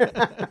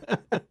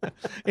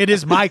 It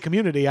is my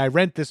community. I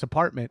rent this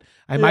apartment.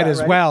 I might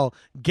as well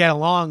get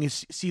along and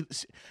see.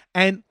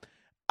 And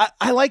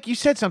I like, you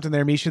said something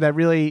there, Misha, that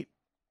really,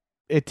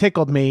 it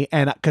tickled me.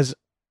 And because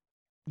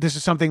this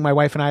is something my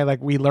wife and I,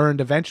 like, we learned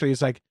eventually,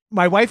 is like,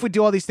 my wife would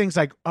do all these things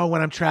like, oh,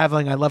 when I'm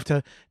traveling, I love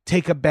to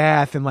take a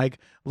bath and like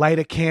light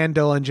a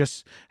candle and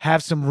just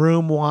have some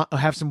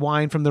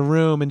wine from the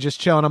room and just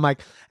chill. And I'm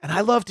like, and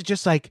I love to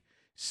just like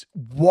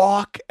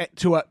walk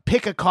to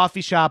pick a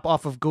coffee shop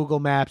off of Google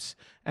Maps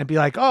and be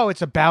like, oh,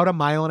 it's about 1.5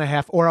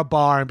 miles, or a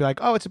bar and be like,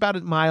 oh, it's about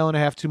 1.5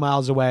 miles, 2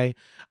 miles away.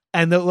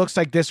 And it looks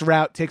like this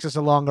route takes us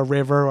along a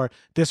river, or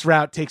this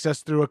route takes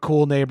us through a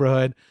cool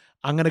neighborhood.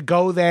 I'm going to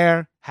go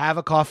there, have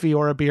a coffee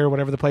or a beer,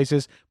 whatever the place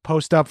is,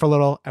 post up for a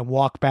little and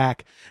walk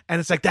back.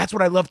 And it's like, that's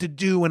what I love to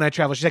do when I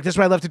travel. She's like, this is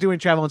what I love to do when I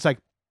travel. And it's like,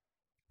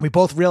 we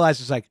both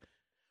realized, it's like,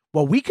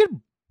 well, we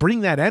could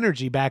bring that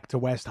energy back to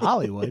West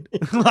Hollywood.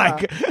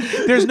 Like,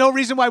 there's no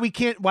reason why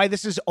why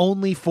this is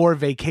only for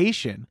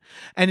vacation.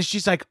 And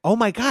she's like, oh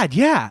my God,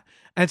 yeah.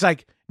 And it's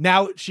like,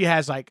 now she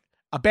has like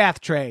a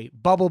bath tray,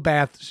 bubble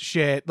bath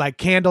shit, like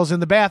candles in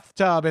the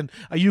bathtub, and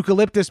a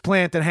eucalyptus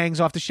plant that hangs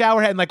off the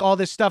shower head, and like all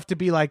this stuff to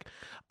be like,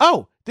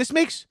 oh, this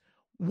makes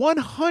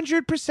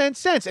 100%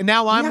 sense. And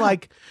now I'm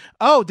like,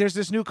 oh, there's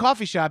this new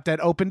coffee shop that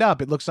opened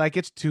up. It looks like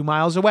it's 2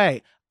 miles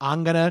away.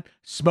 I'm going to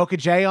smoke a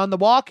J on the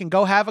walk and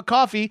go have a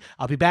coffee.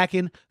 I'll be back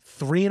in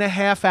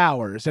 3.5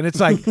 hours. And it's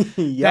like,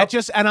 that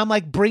just, and I'm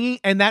like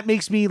and that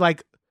makes me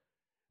like,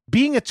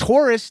 being a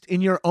tourist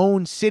in your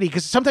own city,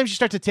 because sometimes you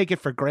start to take it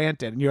for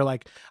granted and you're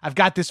like, I've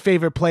got this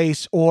favorite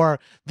place, or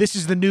this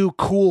is the new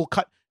cool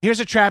cut. Here's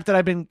a trap that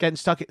I've been getting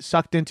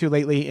sucked into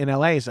lately in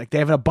LA is like they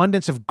have an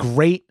abundance of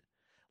great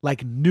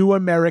like new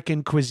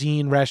American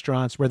cuisine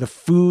restaurants where the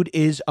food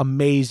is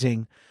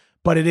amazing,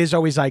 but it is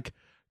always like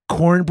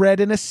cornbread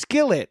in a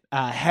skillet,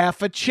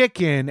 half a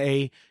chicken,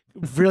 a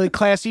really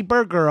classy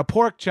burger, a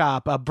pork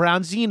chop, a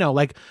brownzino,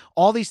 like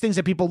all these things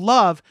that people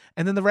love.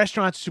 And then the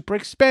restaurant's super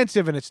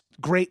expensive and it's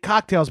great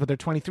cocktails, but they're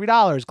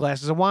 $23.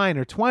 Glasses of wine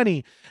are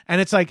 $20. And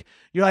it's like,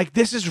 you're like,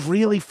 this is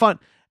really fun.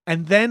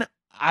 And then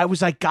I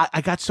was like,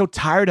 I got so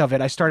tired of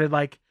it. I started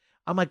like,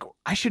 I'm like,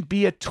 I should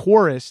be a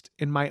tourist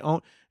in my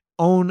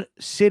own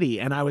city.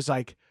 And I was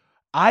like,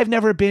 I've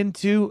never been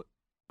to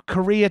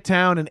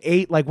Koreatown and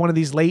ate like one of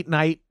these late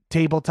night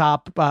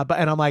tabletop,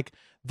 and I'm like,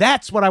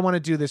 that's what I want to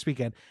do this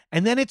weekend.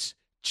 And then it's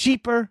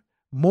cheaper,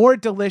 more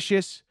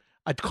delicious,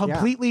 a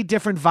completely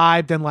different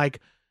vibe than like,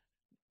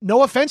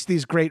 no offense to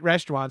these great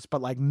restaurants,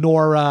 but like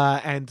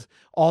Nora and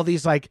all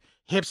these like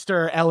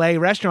hipster LA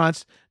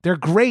restaurants, they're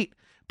great.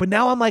 But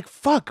now I'm like,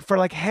 fuck, for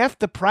like half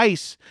the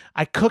price,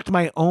 I cooked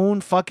my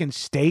own fucking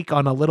steak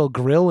on a little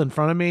grill in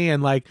front of me.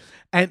 And like,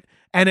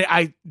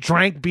 I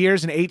drank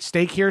beers and ate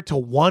steak here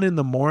till 1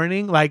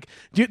 a.m. Like,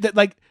 dude,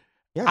 like,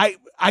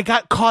 I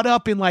got caught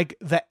up in like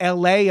the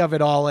LA of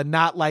it all and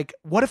not like,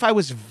 what if I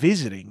was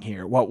visiting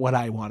here? What would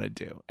I want to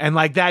do? And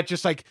like that,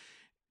 just like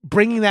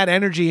bringing that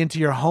energy into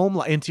your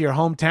home, into your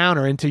hometown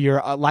or into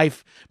your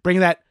life,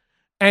 bringing that.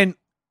 And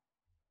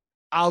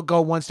I'll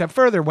go one step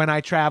further when I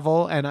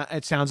travel. And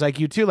it sounds like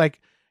you too, like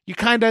you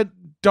kind of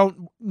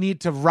don't need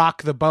to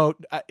rock the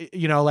boat.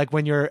 Like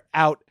when you're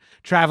out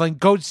traveling,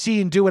 go see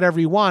and do whatever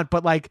you want,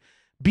 but like,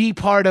 be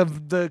part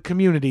of the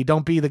community.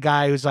 Don't be the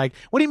guy who's like,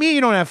 what do you mean you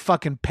don't have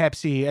fucking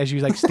Pepsi as you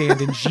like stand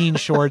in jean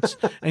shorts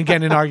and get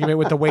in an argument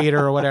with the waiter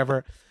or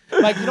whatever.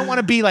 Like you don't want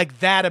to be like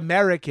that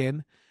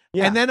American.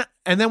 Yeah.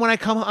 And then when I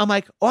come home, I'm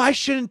like, oh, I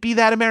shouldn't be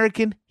that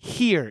American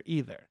here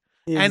either.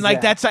 Exactly. And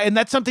like that's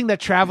something that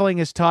traveling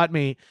has taught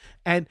me.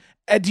 And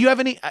do you have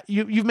any,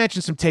 you've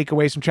mentioned some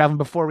takeaways from traveling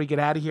before we get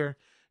out of here.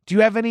 Do you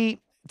have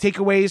any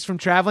takeaways from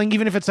traveling,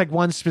 even if it's like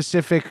one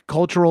specific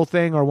cultural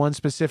thing or one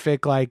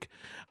specific like,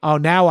 oh,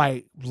 now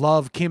I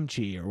love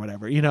kimchi or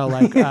whatever,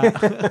 like,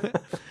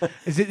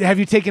 have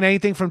you taken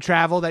anything from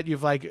travel that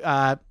you've like,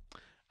 I'm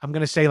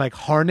going to say like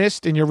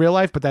harnessed in your real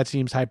life, but that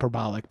seems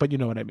hyperbolic, but you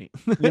know what I mean?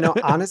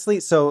 Honestly,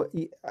 so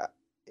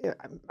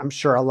I'm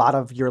sure a lot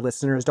of your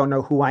listeners don't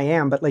know who I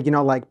am, but like,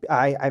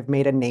 I've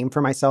made a name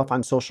for myself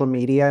on social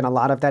media. And a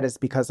lot of that is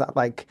because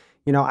like,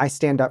 I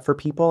stand up for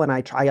people and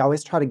I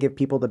always try to give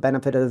people the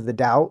benefit of the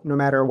doubt, no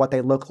matter what they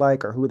look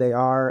like or who they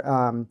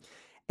are.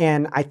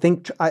 And I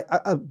think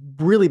a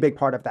really big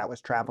part of that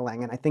was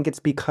traveling. And I think it's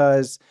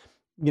because,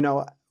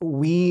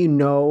 we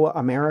know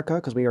America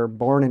because we are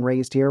born and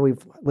raised here.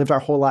 We've lived our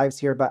whole lives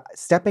here. But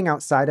stepping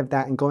outside of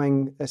that and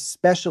going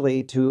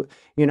especially to,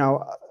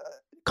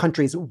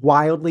 countries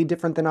wildly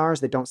different than ours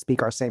that don't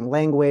speak our same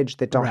language,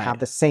 that don't have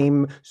the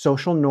same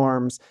social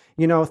norms,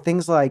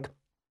 things like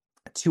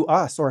to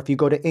us, or if you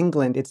go to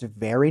England, it's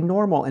very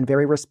normal and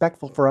very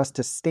respectful for us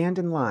to stand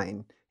in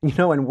line,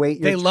 and wait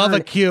your turn. They love a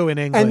queue in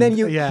England. And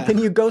then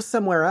you go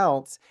somewhere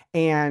else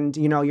and,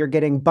 you're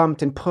getting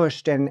bumped and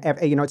pushed and,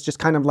 it's just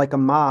kind of like a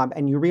mob.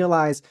 And you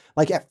realize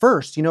like at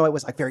first, it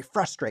was like very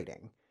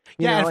frustrating.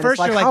 At first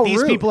you're like,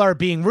 these people are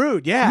being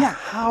rude. Yeah. Yeah.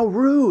 How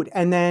rude.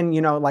 And then,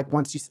 like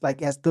once you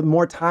like, as the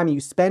more time you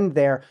spend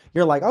there,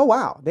 you're like, oh,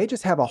 wow, they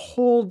just have a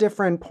whole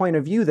different point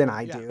of view than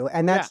I do.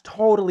 And that's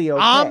totally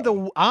okay.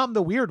 I'm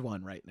the weird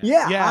one right now.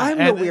 Yeah. I'm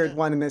the weird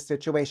one in this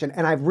situation.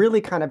 And I've really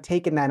kind of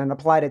taken that and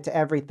applied it to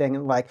everything.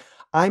 And like,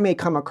 I may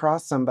come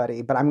across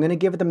somebody, but I'm going to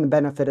give them the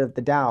benefit of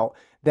the doubt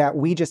that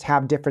we just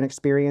have different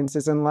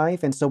experiences in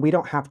life. And so we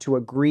don't have to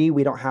agree.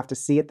 We don't have to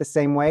see it the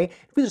same way.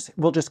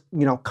 We'll just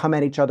come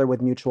at each other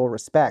with mutual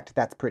respect.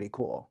 That's pretty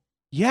cool.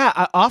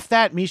 Yeah. Off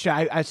that,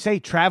 Misha, I say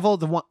travel,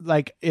 the one,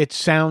 like it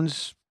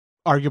sounds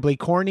arguably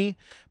corny,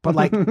 but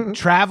like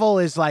travel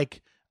is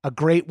like a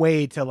great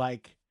way to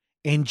like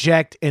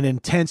inject an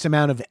intense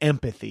amount of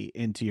empathy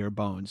into your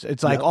bones.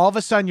 It's like all of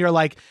a sudden you're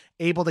like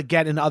able to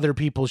get in other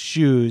people's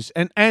shoes.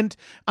 And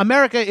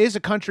America is a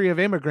country of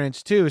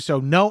immigrants too.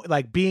 So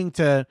going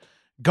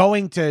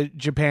to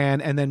Japan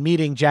and then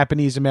meeting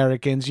Japanese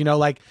Americans,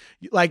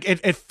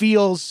 it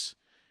feels,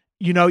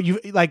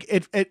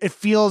 it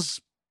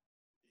feels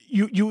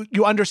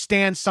you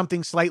understand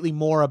something slightly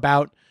more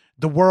about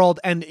the world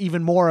and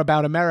even more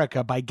about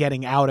America by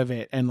getting out of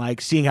it and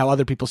like seeing how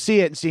other people see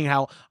it and seeing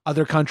how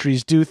other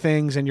countries do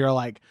things. And you're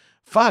like,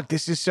 fuck,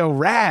 this is so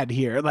rad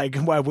here. Like,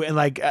 I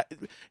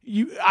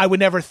would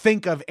never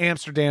think of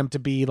Amsterdam to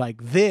be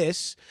like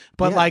this,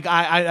 but like,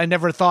 I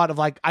never thought of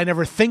like, I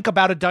never think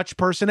about a Dutch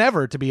person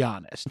ever, to be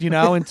honest,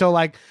 until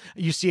like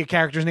you see a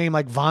character's name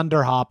like Van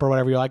der Hop or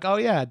whatever. You're like, oh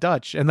yeah,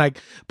 Dutch. And like,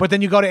 but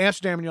then you go to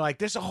Amsterdam and you're like,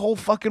 there's a whole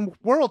fucking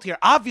world here.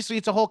 Obviously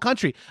it's a whole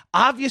country.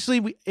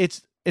 Obviously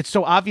it's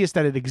so obvious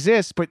that it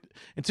exists, but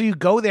until you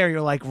go there,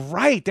 you're like,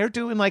 right, they're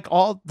doing like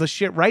all the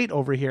shit right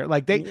over here.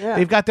 Like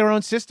they've got their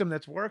own system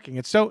that's working.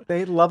 It's so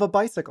they love a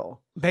bicycle.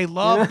 They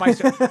love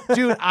bicycles.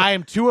 Dude, I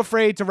am too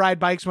afraid to ride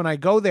bikes when I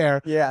go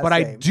there. Yeah, but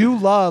same. I do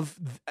love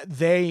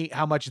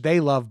how much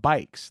they love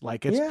bikes.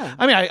 Like it's,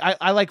 I mean,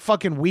 I like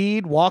fucking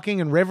weed,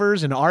 walking and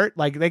rivers and art.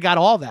 Like they got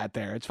all that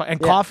there. It's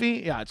and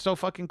coffee. Yeah, it's so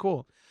fucking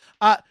cool.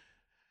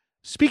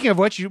 Speaking of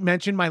which, you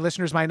mentioned my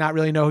listeners might not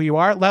really know who you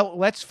are.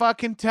 Let's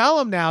fucking tell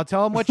them now.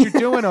 Tell them what you're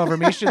doing over,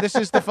 Misha. This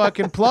is the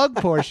fucking plug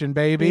portion,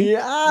 baby.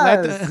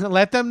 Yes.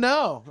 Let them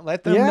know.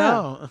 Let them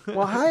know.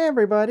 Well, hi,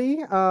 everybody.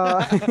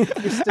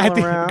 If you're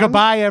still around.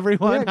 Goodbye,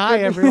 everyone.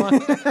 Hi,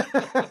 everyone.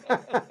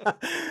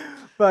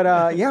 But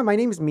my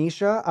name is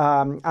Misha.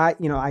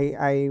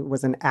 I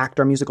was an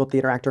actor, musical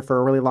theater actor for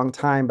a really long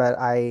time. But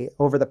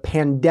over the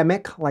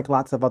pandemic, like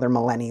lots of other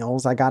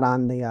millennials, I got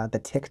on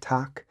the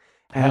TikTok.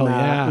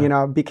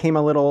 And, became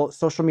a little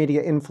social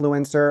media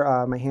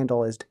influencer. My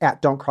handle is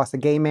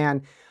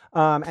 @Don'tCrossAGayMan.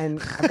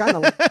 And I've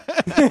gotten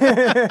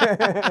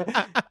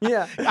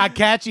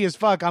catchy as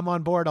fuck. I'm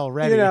on board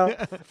already.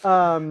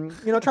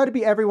 Try to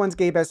be everyone's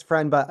gay best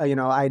friend, but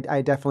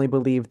I definitely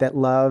believe that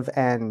love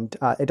and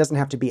it doesn't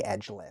have to be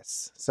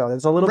edgeless. So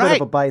there's a little bit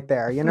of a bite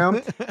there,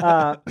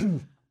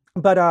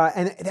 But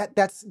and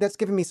that's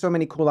given me so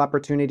many cool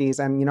opportunities,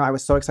 and I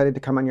was so excited to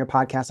come on your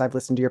podcast. I've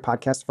listened to your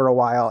podcast for a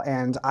while,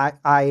 and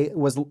I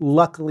was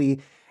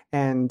luckily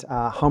and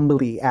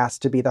humbly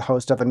asked to be the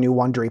host of a new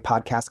Wondery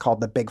podcast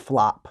called The Big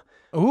Flop.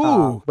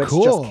 Ooh, which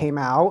cool. just came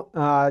out.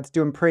 It's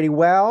doing pretty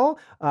well,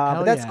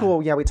 but that's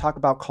cool. Yeah, we talk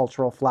about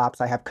cultural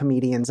flops. I have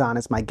comedians on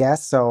as my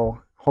guests,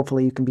 so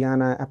hopefully you can be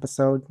on an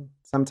episode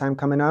sometime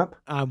coming up.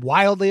 I'm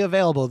wildly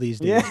available these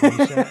days.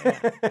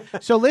 Yeah.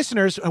 So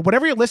listeners,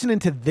 whatever you're listening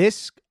to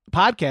this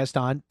podcast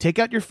on, take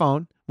out your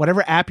phone,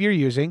 whatever app you're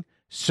using,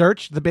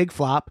 search The Big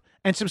Flop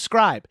and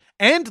subscribe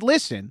and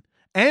listen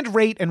and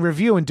rate and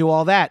review and do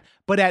all that.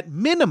 But at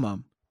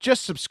minimum,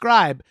 just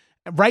subscribe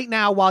right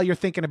now while you're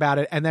thinking about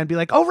it, and then be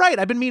like, oh, right,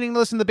 I've been meaning to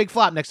listen to The Big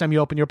Flop. Next time you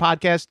open your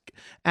podcast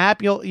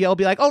app, you'll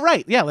be like, oh,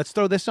 right, yeah, let's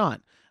throw this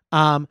on.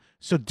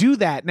 So do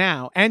that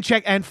now and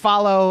check and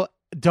follow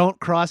Don't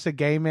Cross a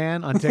Gay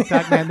Man on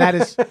TikTok. Man, that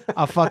is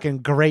a fucking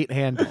great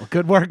handle.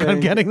 Good work on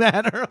getting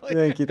that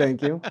early.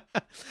 Thank you.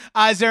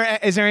 Is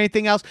there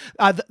anything else?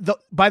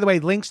 By the way,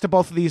 links to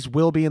both of these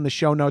will be in the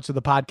show notes of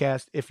the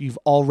podcast. If you've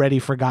already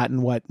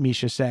forgotten what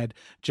Misha said,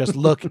 just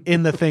look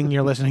in the thing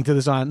you're listening to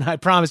this on. I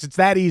promise it's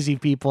that easy,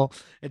 people.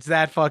 It's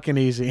that fucking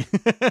easy.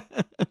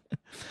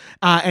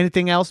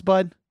 Anything else,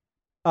 bud?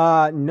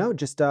 No,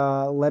 just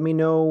let me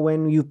know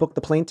when you've booked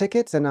the plane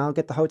tickets, and I'll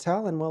get the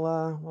hotel, and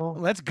we'll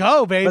let's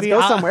go, baby.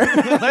 Let's go somewhere.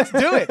 Let's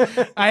do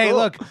it. Hey,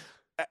 look,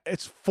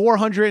 it's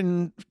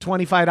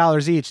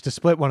 $425 each to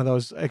split one of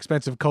those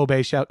expensive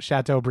Kobe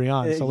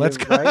Chateaubriand. So let's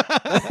go. Right?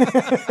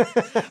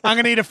 I'm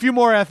gonna need a few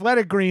more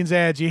athletic greens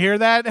ads. You hear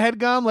that,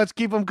 Headgum? Let's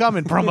keep them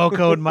coming. Promo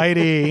code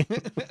Mighty.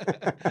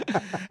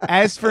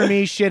 As for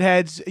me,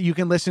 shitheads, you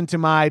can listen to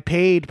my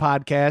paid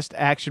podcast,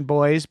 Action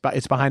Boys, but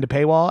it's behind a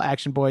paywall,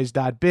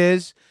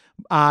 actionboys.biz.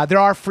 There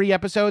are free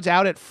episodes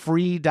out at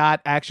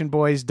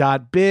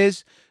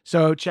free.actionboys.biz.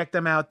 So check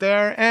them out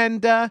there.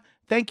 And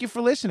thank you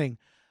for listening.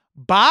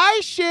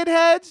 Bye,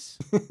 shitheads.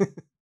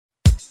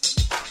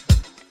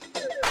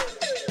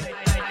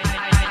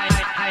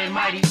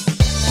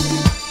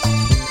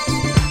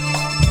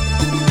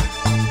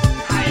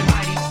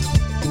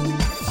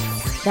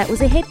 That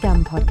was a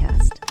HeadGum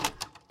podcast.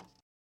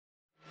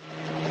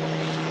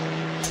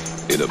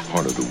 In a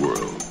part of the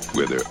world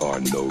where there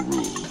are no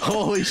rules.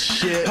 Holy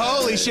shit,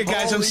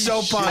 guys. I'm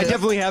so pumped. I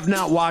definitely have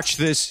not watched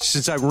this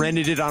since I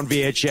rented it on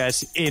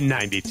VHS in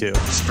 92.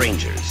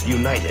 Strangers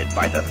united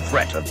by the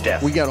threat of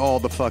death. We got all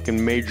the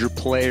fucking major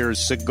players.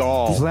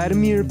 Seagal.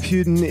 Vladimir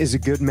Putin is a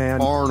good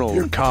man. Arnold.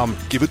 Here, come.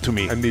 Give it to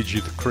me. I need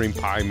you to cream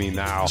pie me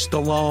now.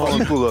 Stallone.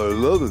 People are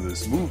loving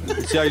this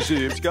movie.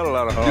 See, it's got a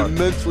lot of heart. You're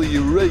mentally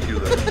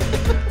irregular.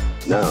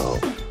 Now,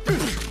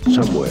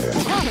 somewhere,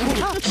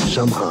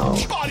 somehow,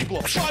 someone's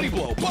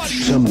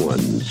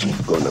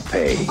gonna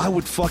pay. I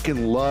would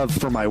fucking love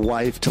for my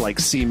wife to,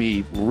 see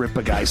me rip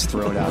a guy's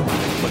throat out.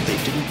 But they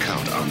didn't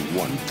count on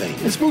one thing.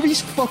 This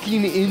movie's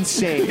fucking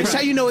insane. It's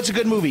how you know it's a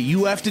good movie.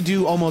 You have to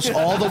do almost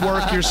all the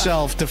work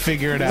yourself to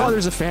figure it out. Well,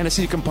 there's a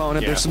fantasy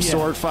component. Yeah. There's some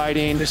sword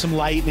fighting. There's some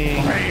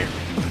lightning. Bam,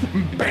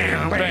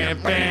 bam,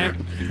 bam,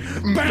 bam,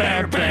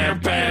 bam, bam,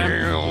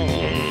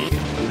 bam.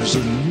 There's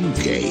a new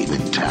game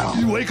in town.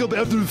 You wake up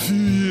after a few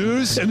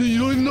years, and then you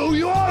don't even know who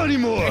you are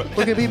anymore.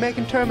 We're gonna be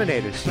making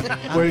Terminators.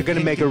 We're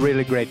gonna make a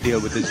really great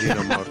deal with the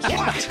Xenomorphs.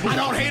 What? I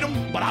don't hate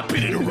them, but I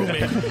pity the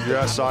roommate.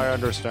 Yes, I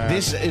understand.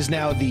 This is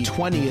now the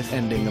 20th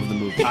ending of the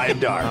movie. I am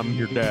Dar. I'm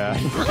your dad.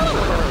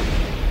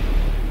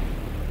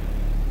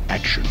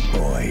 Action,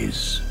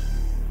 boys.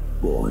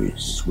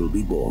 Boys will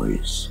be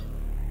boys.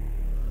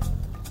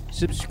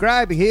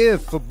 Subscribe here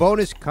for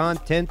bonus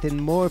content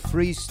and more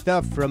free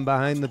stuff from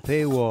behind the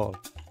paywall.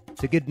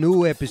 To get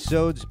new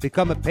episodes,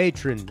 become a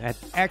patron at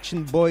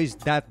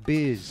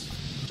actionboys.biz.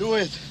 Do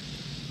it.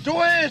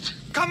 Do it.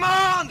 Come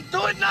on.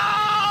 Do it now.